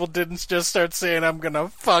old people didn't just start saying, I'm gonna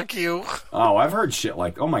fuck you. Oh, I've heard shit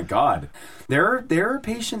like, oh my god. There are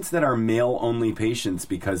patients that are male-only patients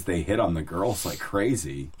because they hit on the girls like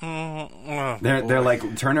crazy. They're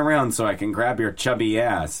like, turn around so I can grab your chubby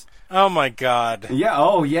ass. Oh my god. Yeah,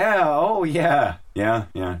 oh yeah. Yeah.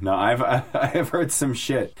 No, I've heard some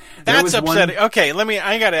shit. That's upsetting. Okay,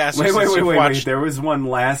 I gotta ask you. Wait. There was one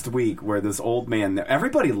last week where this old man,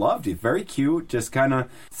 everybody loved it. Very cute, just kind of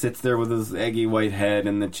sits there with his eggy white head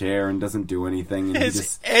in the chair and doesn't do anything. And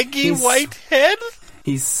his eggy white head?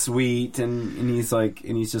 He's sweet and he's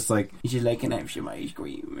just like, you should like an extra ice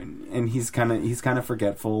cream, and he's kind of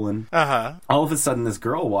forgetful, and all of a sudden this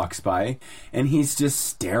girl walks by and he's just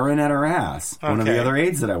staring at her ass. Okay. One of the other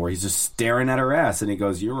aides that I were, he's just staring at her ass, and he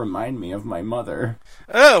goes, "You remind me of my mother."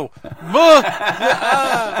 Oh,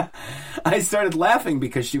 I started laughing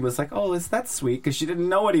because she was like, "Oh, that's sweet," because she didn't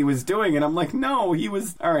know what he was doing, and I'm like, "No, he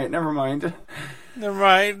was all right. Never mind." Never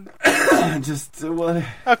mind. Just what?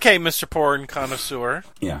 Okay, Mr. Porn Connoisseur.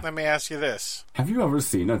 Yeah. Let me ask you this: have you ever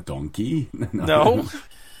seen a donkey? No.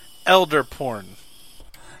 Elder porn.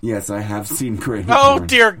 Yes, I have seen granny porn. Oh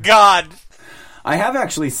dear God! I have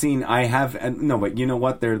actually seen. No, but you know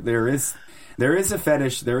what? There is a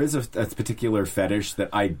fetish. There is a particular fetish that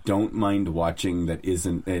I don't mind watching. That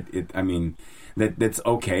isn't it. I mean. That's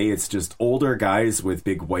okay. It's just older guys with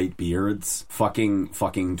big white beards fucking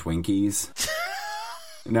Twinkies.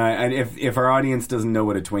 Now, if our audience doesn't know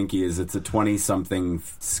what a Twinkie is, it's a 20-something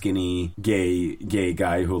skinny gay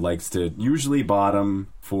guy who likes to usually bottom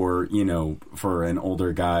for an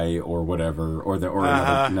older guy or whatever, or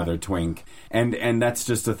another twink, and that's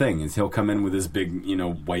just a thing. Is he'll come in with his big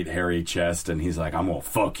white hairy chest, and he's like, "I'm gonna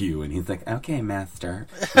fuck you," and he's like, "Okay, master,"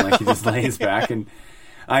 and like he just lays back and.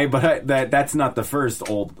 That's not the first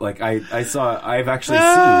old, like I've actually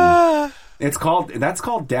seen. That's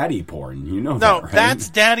called daddy porn. You know that, right? No, that's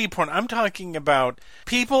daddy porn. I'm talking about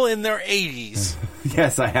people in their 80s.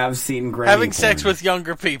 Yes, I have seen granny having porn. Sex with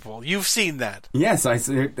younger people. You've seen that. Yes, I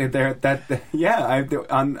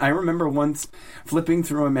remember once flipping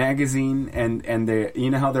through a magazine and you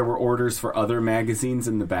know how there were orders for other magazines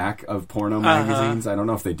in the back of porno magazines? I don't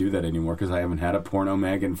know if they do that anymore because I haven't had a porno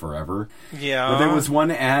mag in forever. Yeah. But there was one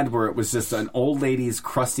ad where it was just an old lady's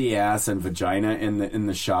crusty ass and vagina in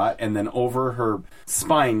the shot, and then over her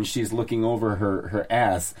spine she's looking over her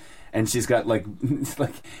ass, and she's got like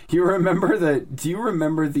do you remember the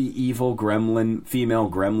evil female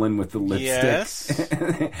gremlin with the lipstick? Yes.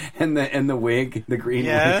 and the wig, the green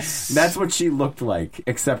wig? That's what she looked like,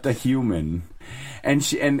 except a human. And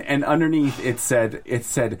she and underneath it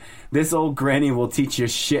said, "This old granny will teach you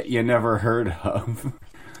shit you never heard of."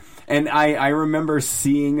 And I remember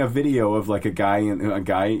seeing a video of like a guy,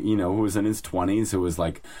 you know, who was in his 20s who was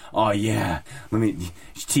like, oh yeah, let me,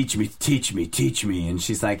 teach me. And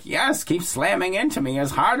she's like, yes, keep slamming into me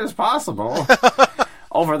as hard as possible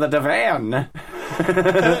over the divan.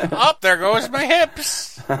 Oh, there goes my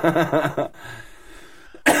hips.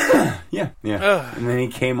 Yeah. And then he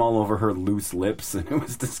came all over her loose lips, and it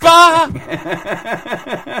was disgusting.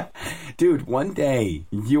 Dude, one day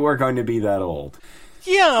you are going to be that old.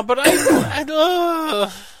 Yeah, but I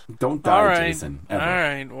Don't die, all right. Jason. Ever. All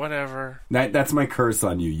right, whatever. That's my curse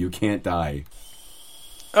on you. You can't die.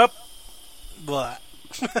 Up. Blah.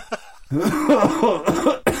 All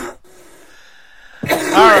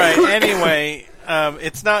right, anyway,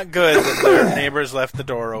 it's not good that their neighbors left the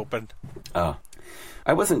door open.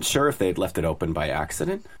 I wasn't sure if they had left it open by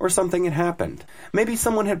accident or something had happened. Maybe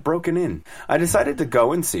someone had broken in. I decided to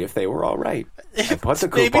go and see if they were all right. I put the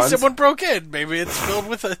coupons... Maybe someone broke in. Maybe it's filled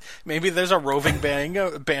with maybe there's a roving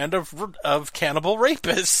band of cannibal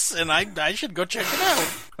rapists, and I should go check it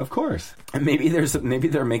out. Of course. And maybe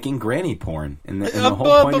they're making granny porn, and the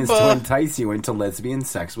whole point is to entice you into lesbian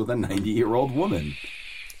sex with a 90-year-old woman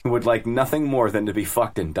who would like nothing more than to be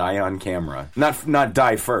fucked and die on camera. Not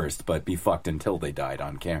die first, but be fucked until they died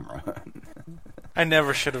on camera. I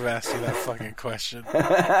never should have asked you that fucking question.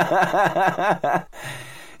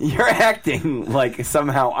 You're acting like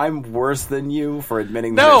somehow I'm worse than you for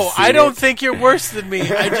admitting that. No, I don't think you're worse than me.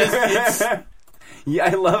 Yeah, I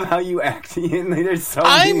love how you act.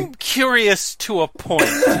 I'm curious to a point.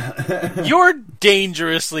 You're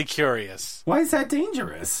dangerously curious. Why is that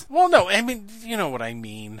dangerous? Well, no, I mean, you know what I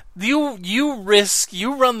mean. You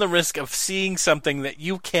run the risk of seeing something that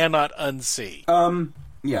you cannot unsee.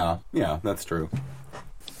 Yeah, that's true.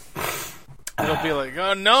 It'll be like,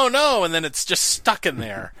 oh, no, and then it's just stuck in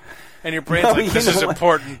there. And your brain's like, this is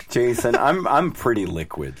important. Jason, I'm pretty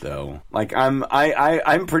liquid, though. Like,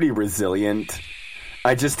 I'm pretty resilient.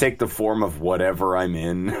 I just take the form of whatever I'm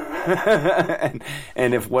in.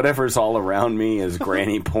 and if whatever's all around me is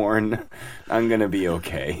granny porn, I'm going to be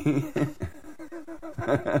okay.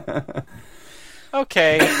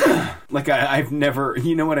 Okay. Like, I've never...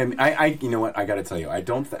 You know what I mean? You know what? I got to tell you, I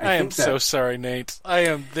don't... I am so sorry, Nate.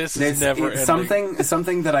 This is never ending.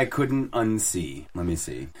 Something that I couldn't unsee. Let me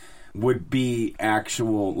see. Would be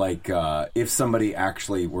actual, like, if somebody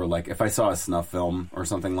actually were, like, if I saw a snuff film or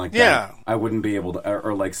something like that, I wouldn't be able to,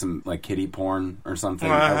 or like some, like, kiddie porn or something,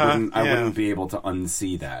 I wouldn't be able to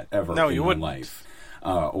unsee that ever in my life.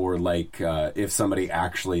 Or, like, if somebody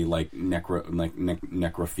actually, like,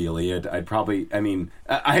 necrophilia, I'd probably, I mean,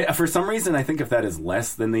 I for some reason, I think if that is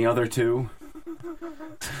less than the other two.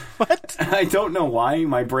 What? I don't know why.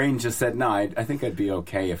 My brain just said, no, I think I'd be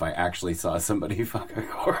okay if I actually saw somebody fuck a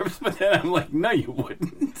corpse. But then I'm like, no, you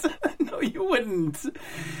wouldn't. No, you wouldn't.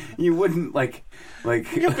 You wouldn't, like...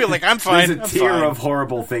 You'd be like, I'm fine. There's a tier of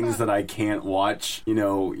horrible things that I can't watch. You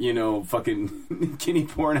know, fucking kitty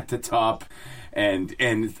porn at the top and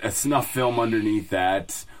a snuff film underneath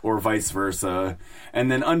that, or vice versa.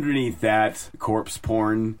 And then underneath that, corpse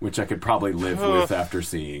porn, which I could probably live with after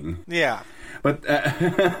seeing. Yeah. But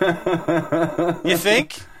you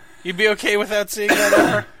think you'd be okay without seeing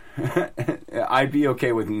that ever? I'd be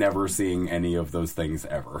okay with never seeing any of those things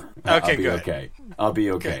ever. Okay, good. I'll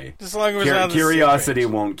be okay. As long as it's curiosity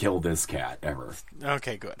won't kill this cat ever.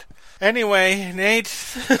 Okay, good. Anyway, Nate.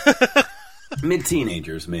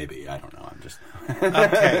 Mid-teenagers, maybe. I don't know. I'm just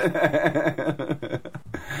okay.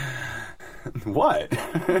 What?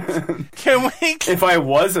 Can we? If I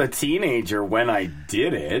was a teenager when I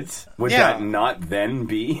did it, would that not then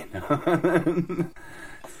be?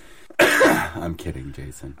 I'm kidding,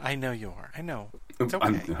 Jason. I know you are. I know. It's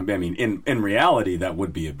okay. I mean, in reality, that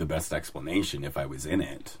would be the best explanation if I was in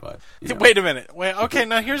it. But wait a minute. Okay,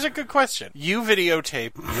 now here's a good question. You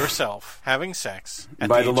videotape yourself having sex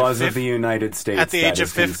by the laws of the United States at the age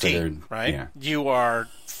of 15, right? Yeah. You are.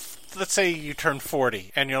 Let's say you turn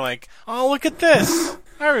 40, and you're like, oh, look at this.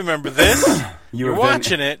 I remember this. You're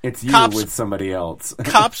watching it. It's you cops, with somebody else.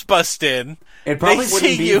 Cops bust in. It probably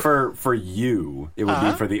wouldn't be for you. It would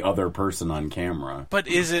be for the other person on camera. But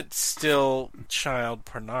is it still child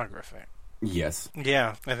pornography? Yes.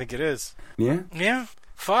 Yeah, I think it is. Yeah? Yeah.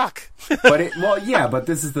 Fuck. But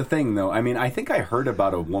this is the thing, though. I mean, I think I heard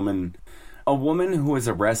about a woman who was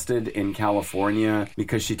arrested in California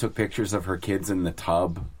because she took pictures of her kids in the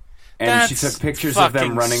tub. And she took pictures of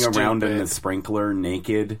them running around in the sprinkler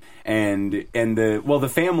naked, and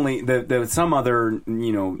the family, some other,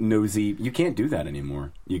 nosy. You can't do that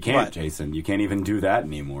anymore. You can't, Jason. You can't even do that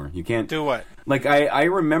anymore. You can't do what? Like, I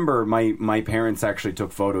remember my parents actually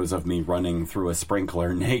took photos of me running through a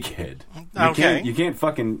sprinkler naked. You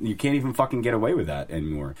can't even fucking get away with that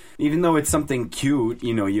anymore. Even though it's something cute,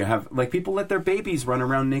 you know, you have, like, people let their babies run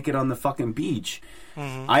around naked on the fucking beach.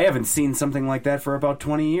 Mm-hmm. I haven't seen something like that for about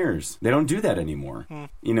 20 years. They don't do that anymore.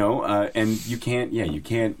 You know, and you can't,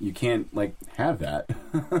 like, have that.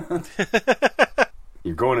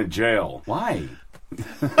 You're going to jail. Why?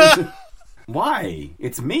 Why?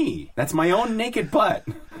 It's me. That's my own naked butt.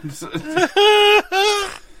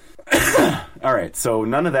 All right, so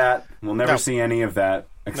none of that. We'll never see any of that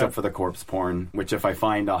except for the corpse porn, which if I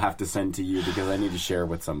find, I'll have to send to you because I need to share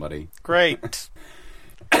with somebody. Great.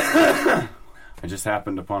 I just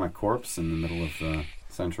happened upon a corpse in the middle of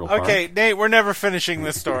Central Park. Okay, Nate, we're never finishing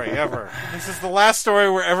this story, ever. This is the last story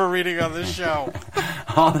we're ever reading on this show.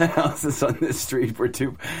 All the houses on this street were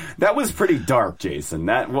too... That was pretty dark, Jason.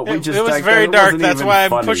 It was very dark. That's why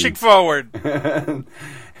I'm pushing forward.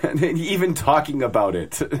 Even talking about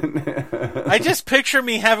it. I just picture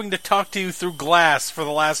me having to talk to you through glass for the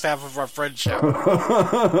last half of our friendship.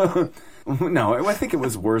 No, I think it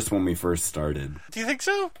was worse when we first started. Do you think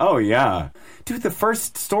so? Oh, yeah. Dude, the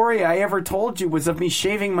first story I ever told you was of me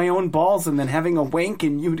shaving my own balls and then having a wank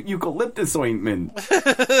in eucalyptus ointment.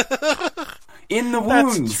 In the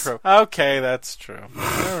wounds. That's true. Okay, that's true.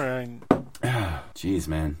 All right. Jeez,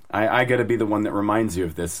 man. I gotta be the one that reminds you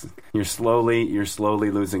of this. You're slowly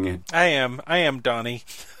losing it. I am Donnie.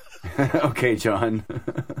 Okay, John.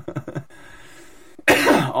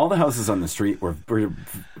 All the houses on the street were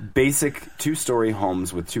basic 2-story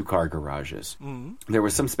homes with 2-car garages. Mm-hmm. There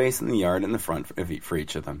was some space in the yard in the front for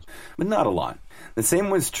each of them, but not a lot. The same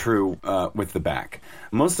was true with the back.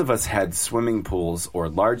 Most of us had swimming pools or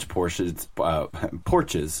large porches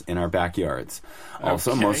in our backyards.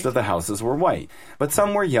 Also, most of the houses were white, but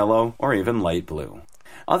some were yellow or even light blue.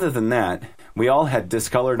 Other than that, we all had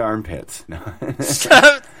discolored armpits.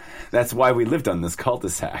 That's why we lived on this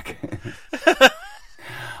cul-de-sac.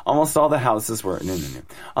 Almost all the houses were... No.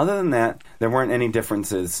 Other than that, there weren't any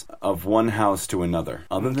differences of one house to another,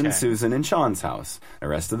 other than Susan and Sean's house. The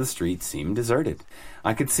rest of the street seemed deserted.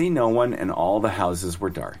 I could see no one, and all the houses were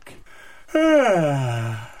dark.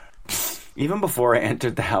 Even before I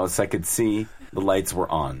entered the house, I could see the lights were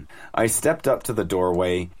on. I stepped up to the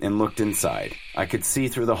doorway and looked inside. I could see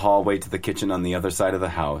through the hallway to the kitchen on the other side of the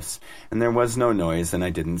house, and there was no noise, and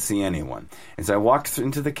I didn't see anyone. As I walked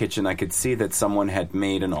into the kitchen, I could see that someone had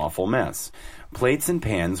made an awful mess. Plates and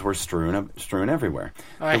pans were strewn everywhere.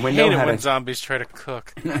 I hate it when zombies try to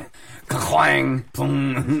cook. Clang!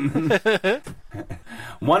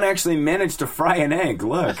 One actually managed to fry an egg,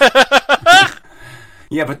 look.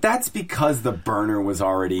 Yeah, but that's because the burner was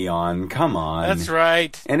already on. Come on. That's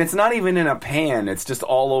right. And it's not even in a pan. It's just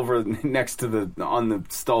all over next to on the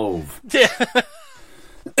stove. Yeah.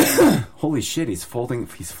 Holy shit, he's flipping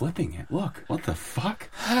it. Look, what the fuck?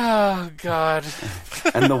 Oh, God.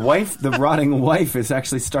 And the rotting wife is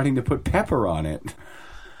actually starting to put pepper on it.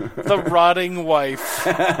 The rotting wife.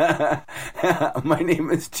 My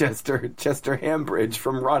name is Chester Hambridge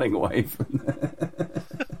from Rotting Wife.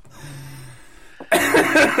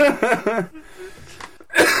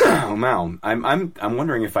 Oh, wow. I'm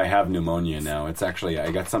wondering if I have pneumonia now. It's actually,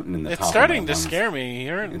 I got something in the top. It's starting to scare me.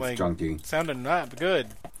 You're junky. Sounding not good.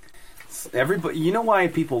 Everybody, you know why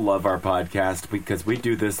people love our podcast? Because we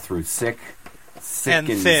do this through sick and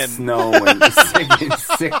thin. Snow and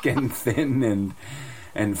sick and thin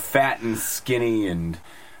and fat and skinny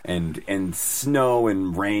and snow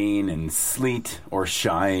and rain and sleet or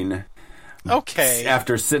shine. Okay.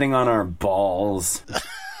 After sitting on our balls.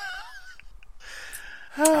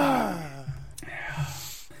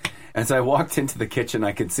 As I walked into the kitchen,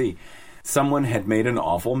 I could see someone had made an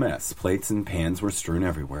awful mess. Plates and pans were strewn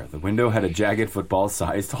everywhere. The window had a jagged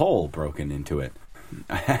football-sized hole broken into it.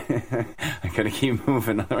 I gotta keep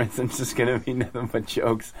moving, otherwise it's just gonna be nothing but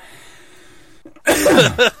jokes.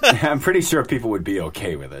 I'm pretty sure people would be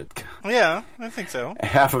okay with it. Yeah, I think so.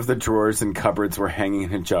 Half of the drawers and cupboards were hanging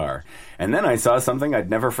in a jar. And then I saw something I'd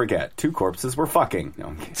never forget. 2 corpses were fucking. No,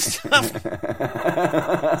 I'm kidding.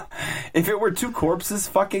 If it were 2 corpses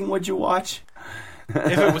fucking, would you watch?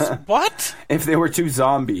 If it was what? If they were 2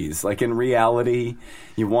 zombies. Like in reality,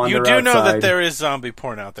 you wander outside. You do know that there is zombie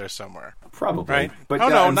porn out there somewhere. Probably. Right? But,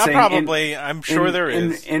 not probably. I'm sure there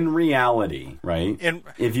is. In reality, right?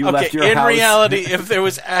 If you left your house... In reality, if there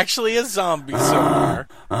was actually a zombie somewhere...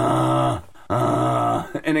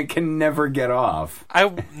 and it can never get off.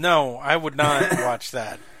 No, I would not watch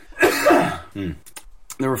that.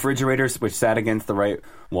 The refrigerator, which sat against the right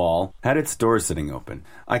wall, had its door sitting open.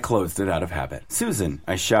 I closed it out of habit. "Susan,"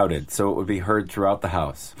 I shouted, so it would be heard throughout the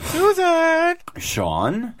house. Susan!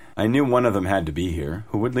 "Sean?" I knew one of them had to be here.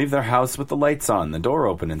 Who would leave their house with the lights on, the door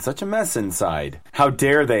open, and such a mess inside? How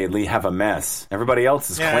dare they have a mess? Everybody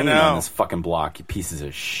else is cleaning on this fucking block, you pieces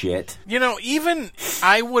of shit. You know, even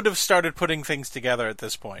I would have started putting things together at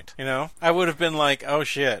this point, you know? I would have been like, oh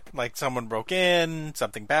shit, like someone broke in,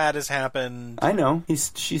 something bad has happened. I know.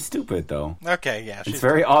 She's stupid, though. Okay, yeah. It's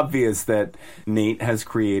very obvious that Nate has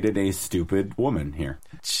created a stupid woman here.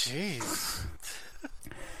 Jeez.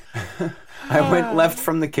 I went left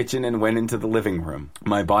from the kitchen and went into the living room.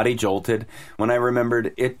 My body jolted when I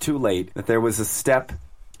remembered it too late that there was a step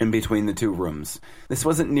in between the two rooms. This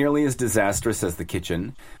wasn't nearly as disastrous as the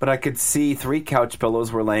kitchen, but I could see 3 couch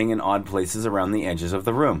pillows were laying in odd places around the edges of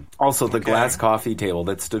the room. Also, the glass coffee table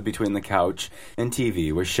that stood between the couch and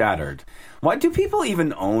TV was shattered. Why do people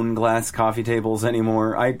even own glass coffee tables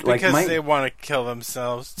anymore? Because they want to kill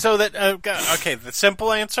themselves. So that, okay, the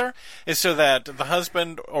simple answer is so that the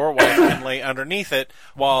husband or wife can lay underneath it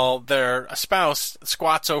while their spouse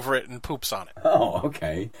squats over it and poops on it. Oh,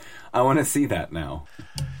 okay. I want to see that now.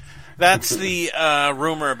 That's the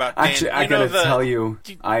rumor about Danny. Actually, I gotta tell you,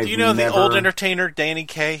 do you know the old entertainer Danny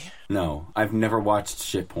Kaye? No, I've never watched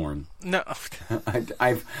shit porn. No,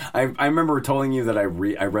 I remember telling you that I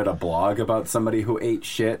read a blog about somebody who ate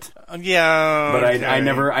shit. Yeah, but okay.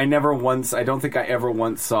 I never once. I don't think I ever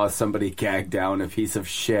once saw somebody gag down a piece of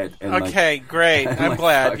shit. And okay, great. I'm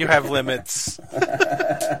glad you have limits.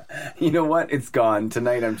 You know what? It's gone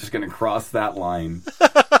tonight. I'm just gonna cross that line.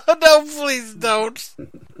 No, please don't.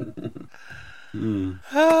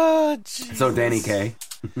 Oh, Jesus. So Danny Kaye.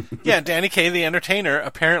 Yeah, Danny Kaye, the entertainer,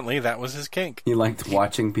 apparently that was his kink. He liked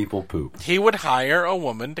watching people poop. He would hire a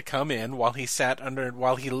woman to come in while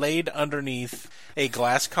he laid underneath a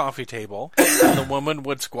glass coffee table, and the woman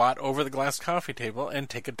would squat over the glass coffee table and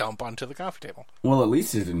take a dump onto the coffee table. Well, at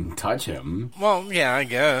least it didn't touch him. Well, yeah, I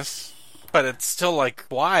guess. But it's still like,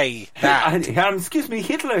 why that? Excuse me,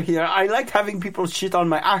 Hitler here. I like having people shit on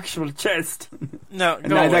my actual chest. No,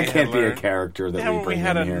 that can't be a character that we bring in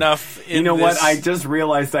here. We had enough. You know what? I just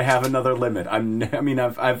realized I have another limit.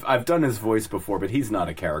 I've done his voice before, but he's not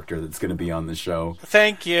a character that's going to be on the show.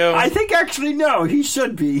 Thank you. I think actually no, he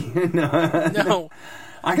should be. No.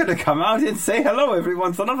 I got to come out and say hello every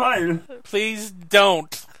once in a while. Please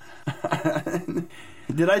don't.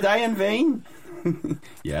 Did I die in vain?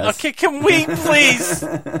 Yes. Okay, can we please? In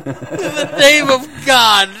the name of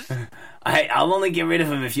God. I'll only get rid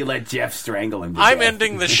of him if you let Jeff strangle him. I'm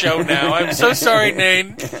ending the show now. I'm so sorry,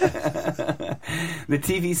 Nate. The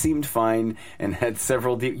TV seemed fine and had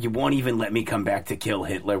several... You won't even let me come back to kill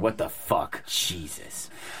Hitler. What the fuck? Jesus.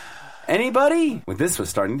 Anybody? Well, this was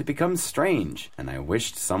starting to become strange, and I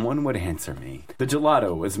wished someone would answer me. The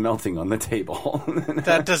gelato was melting on the table.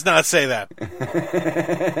 That does not say that.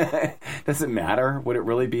 Does it matter? Would it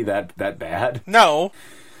really be that bad? No.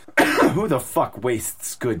 Who the fuck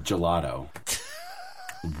wastes good gelato?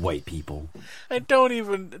 White people. I don't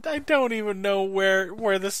even know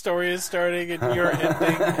where the story is starting and you're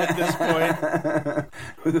ending at this point.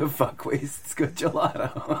 Who the fuck wastes good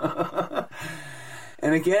gelato?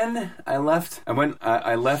 And again, I went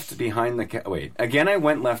left behind the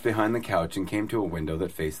couch and came to a window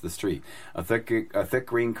that faced the street. A thick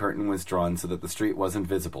green curtain was drawn so that the street wasn't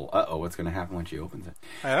visible. Uh-oh, what's going to happen when she opens it?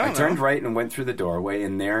 I turned right and went through the doorway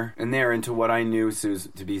and there into what I knew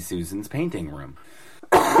to be Susan's painting room.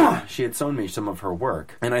 She had shown me some of her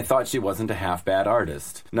work, and I thought she wasn't a half-bad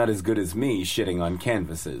artist. Not as good as me shitting on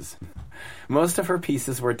canvases. Most of her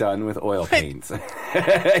pieces were done with oil paints.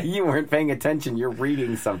 You weren't paying attention. You're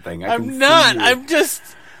reading something. I'm not.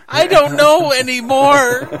 I don't know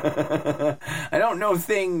anymore. I don't know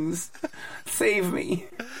things. Save me.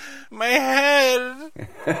 My head.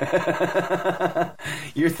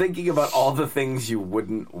 You're thinking about all the things you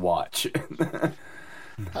wouldn't watch.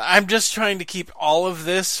 I'm just trying to keep all of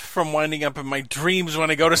this from winding up in my dreams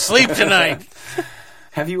when I go to sleep tonight.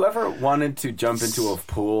 Have you ever wanted to jump into a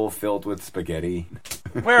pool filled with spaghetti?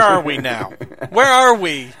 Where are we now? Where are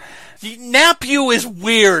we? Nap you is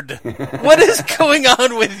weird. What is going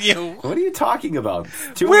on with you? What are you talking about?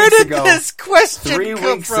 Where did this question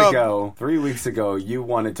come from? 3 weeks ago, you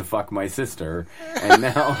wanted to fuck my sister, and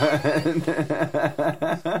now...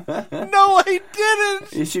 No, I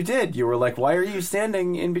didn't. Yes, you did. You were like, why are you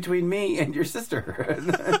standing in between me and your sister?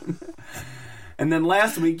 And then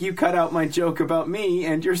last week, you cut out my joke about me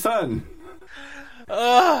and your son.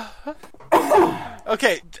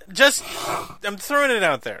 Okay, I'm throwing it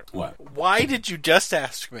out there. What? Why did you just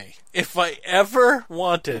ask me if I ever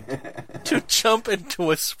wanted to jump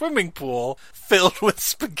into a swimming pool filled with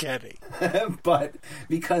spaghetti? But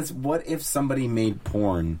because what if somebody made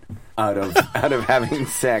porn out of having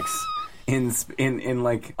sex in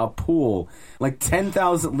like a pool, like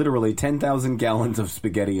 10,000 gallons of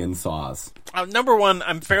spaghetti and sauce? Number one,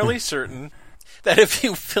 I'm fairly certain that if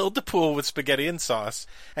you filled the pool with spaghetti and sauce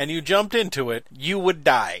and you jumped into it, you would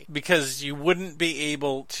die because you wouldn't be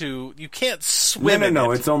able to. You can't swim.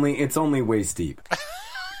 No. It's only waist deep.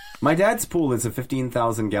 My dad's pool is a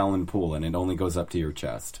 15,000 gallon pool, and it only goes up to your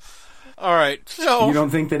chest. All right, so you don't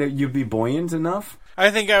think that you'd be buoyant enough? I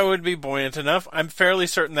think I would be buoyant enough. I'm fairly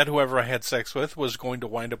certain that whoever I had sex with was going to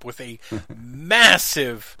wind up with a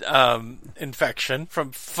massive infection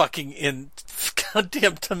from fucking in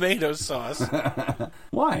goddamn tomato sauce.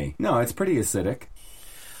 Why? No, it's pretty acidic.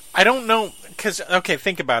 I don't know, because, okay,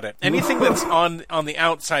 think about it. Anything that's on the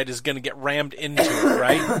outside is going to get rammed into it,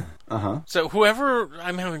 right? Uh-huh. So whoever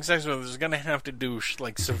I'm having sex with is going to have to douche,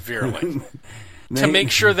 like, severely. To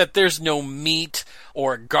make sure that there's no meat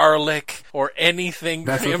or garlic or anything.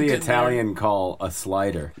 That's what the Italian call a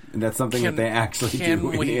slider. And that's something that they actually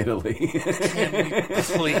do in Italy. Can we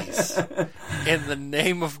please, in the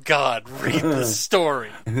name of God, read the story?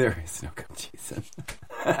 There is no God, Jason.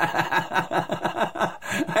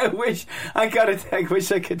 I wish I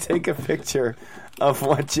could take a picture of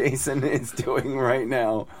what Jason is doing right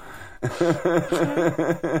now.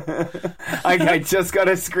 I just got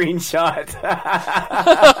a screenshot.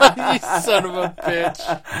 You son of a bitch.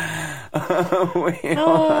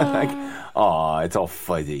 It's all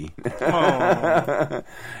fuzzy.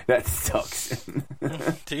 That sucks.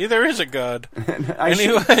 See, there is a God.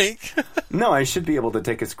 Anyway. No, I should be able to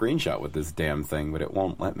take a screenshot with this damn thing, but it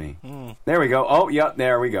won't let me. There we go. Oh, yeah,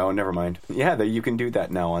 there we go. Never mind. Yeah, you can do that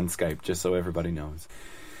now on Skype, just so everybody knows.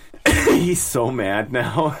 He's so mad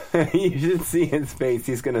now. You should see his face.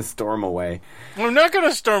 He's going to storm away. I'm not going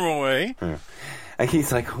to storm away. And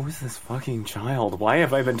he's like, who is this fucking child? Why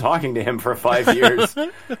have I been talking to him for 5 years?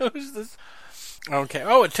 Who's this? Okay.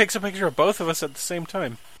 Oh, it takes a picture of both of us at the same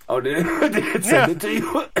time. Oh, did it send it to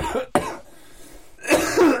you?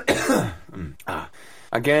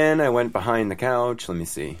 Again, I went behind the couch. Let me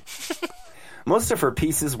see. Most of her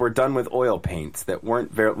pieces were done with oil paints that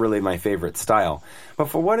weren't really my favorite style. But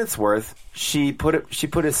for what it's worth, she put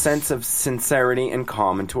a sense of sincerity and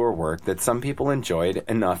calm into her work that some people enjoyed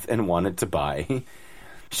enough and wanted to buy.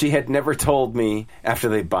 She had never told me after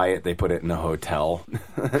they buy it, they put it in a hotel.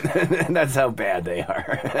 That's how bad they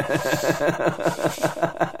are.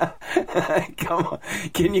 Come on.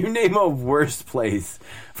 Can you name a worse place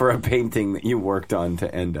for a painting that you worked on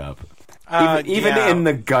to end up? Even in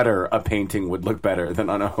the gutter, a painting would look better than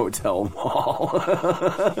on a hotel wall.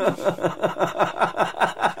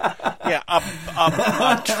 Yeah,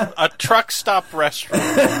 a truck stop restaurant.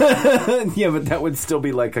 Yeah, but that would still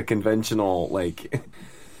be like a conventional, like...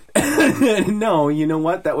 No, you know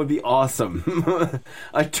what? That would be awesome.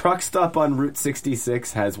 A truck stop on Route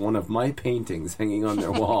 66 has one of my paintings hanging on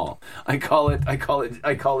their wall. I call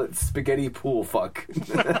it spaghetti pool fuck.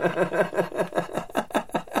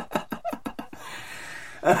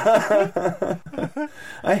 I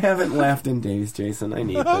haven't laughed in days, Jason. I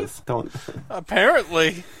need this. Don't.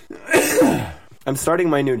 Apparently. I'm starting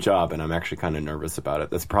my new job, and I'm actually kind of nervous about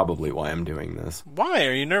it. That's probably why I'm doing this. Why?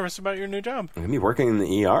 Are you nervous about your new job? I'm going to be working in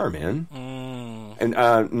the ER, man. And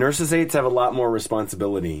nurses' aides have a lot more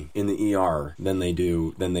responsibility in the ER than they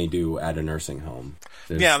do at a nursing home.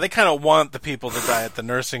 Yeah, they kind of want the people to die at the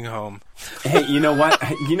nursing home. Hey, you know what?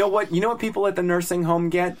 You know what people at the nursing home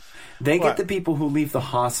get? They get the people who leave the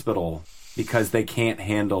hospital because they can't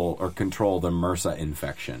handle or control the MRSA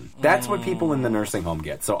infection. That's what people in the nursing home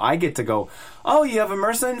get. So I get to go, oh, you have a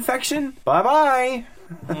MRSA infection? Bye-bye.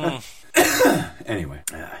 Anyway,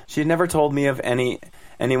 she had never told me of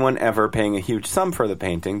anyone ever paying a huge sum for the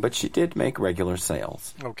painting, but she did make regular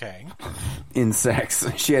sales. Okay. In sex.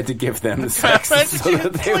 She had to give them the sex so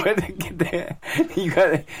that they would get there.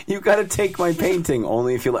 You gotta take my painting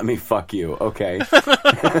only if you let me fuck you, okay?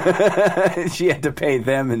 She had to pay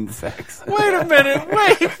them in sex. Wait a minute,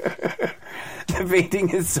 wait! The painting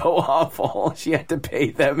is so awful. She had to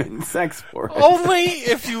pay them in sex for it. Only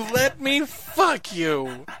if you let me fuck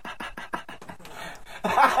you.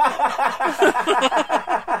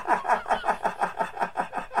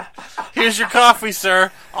 Here's your coffee,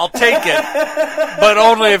 sir. I'll take it. But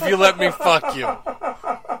only if you let me fuck you.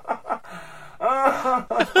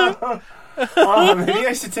 Maybe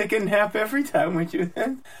I should take a nap every time with you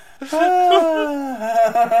then.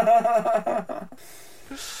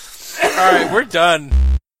 All right, we're done.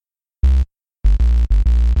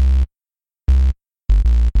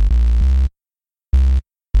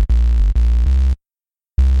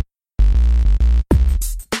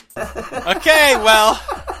 Okay, well,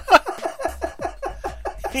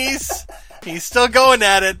 he's still going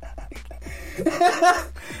at it.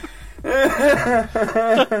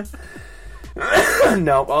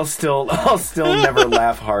 No, I'll still never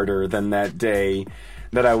laugh harder than that day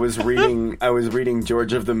that I was reading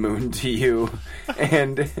George of the Moon to you,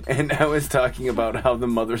 and I was talking about how the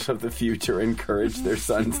mothers of the future encourage their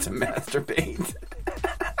sons to masturbate.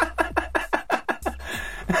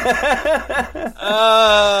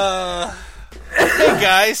 Hey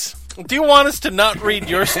guys, do you want us to not read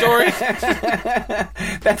your story?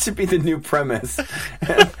 That should be the new premise.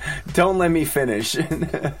 Don't let me finish. You should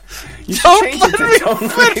Don't change let it to me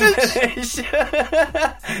don't let me finish.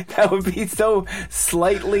 That would be so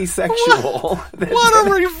slightly sexual. What a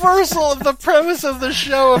reversal of the premise of the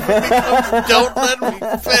show if it becomes "Don't let me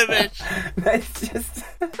finish." That's just...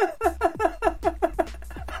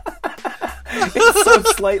 It's so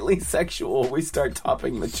slightly sexual, we start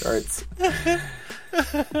topping the charts.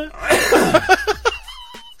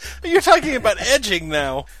 You're talking about edging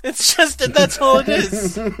now. It's just that that's all it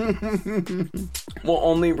is. We'll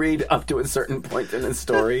only read up to a certain point in a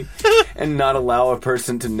story and not allow a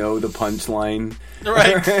person to know the punchline.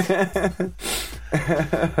 Right.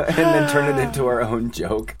 And then turn it into our own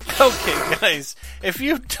joke. Okay, guys. If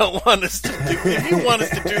you want us to do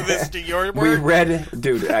this to your work, We read,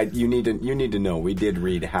 dude. You need to know. We did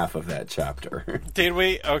read half of that chapter. Did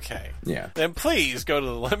we? Okay. Yeah. Then please go to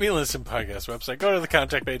the Let Me Listen podcast website. Go to the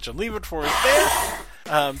contact page and leave it for us there.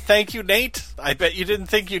 Thank you, Nate. I bet you didn't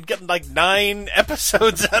think you'd get like 9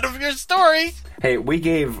 episodes out of your story. Hey, we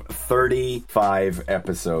gave 35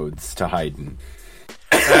 episodes to Haydn.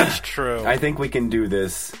 That's true. I think we can do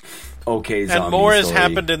this. Okay, zombie And more has story.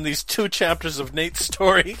 happened in these 2 chapters of Nate's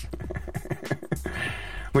story.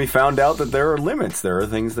 We found out that there are limits. There are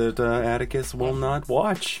things that Atticus will not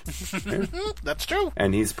watch. That's true.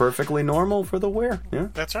 And he's perfectly normal for the wear. Yeah,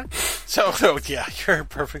 That's right. So, yeah, you're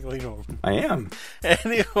perfectly normal. I am.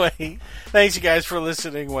 Anyway, thanks you guys for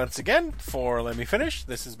listening once again. For Let Me Finish,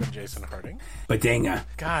 this has been Jason Harding. Badinga.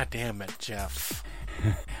 God damn it, Jeff.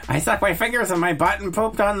 I stuck my fingers in my butt and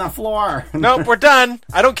pooped on the floor. Nope, we're done.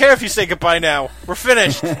 I don't care if you say goodbye now. We're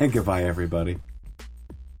finished. Goodbye, everybody.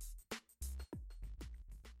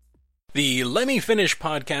 The Lemme Finish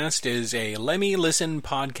podcast is a Lemme Listen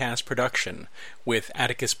podcast production with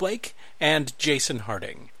Atticus Blake and Jason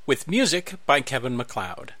Harding, with music by Kevin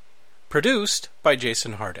MacLeod. Produced by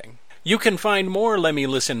Jason Harding. You can find more Lemme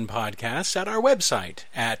Listen podcasts at our website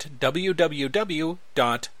at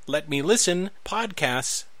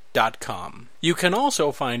www.letmelistenpodcasts.com. You can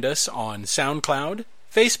also find us on SoundCloud,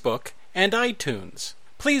 Facebook, and iTunes.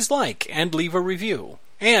 Please like and leave a review.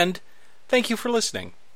 And thank you for listening.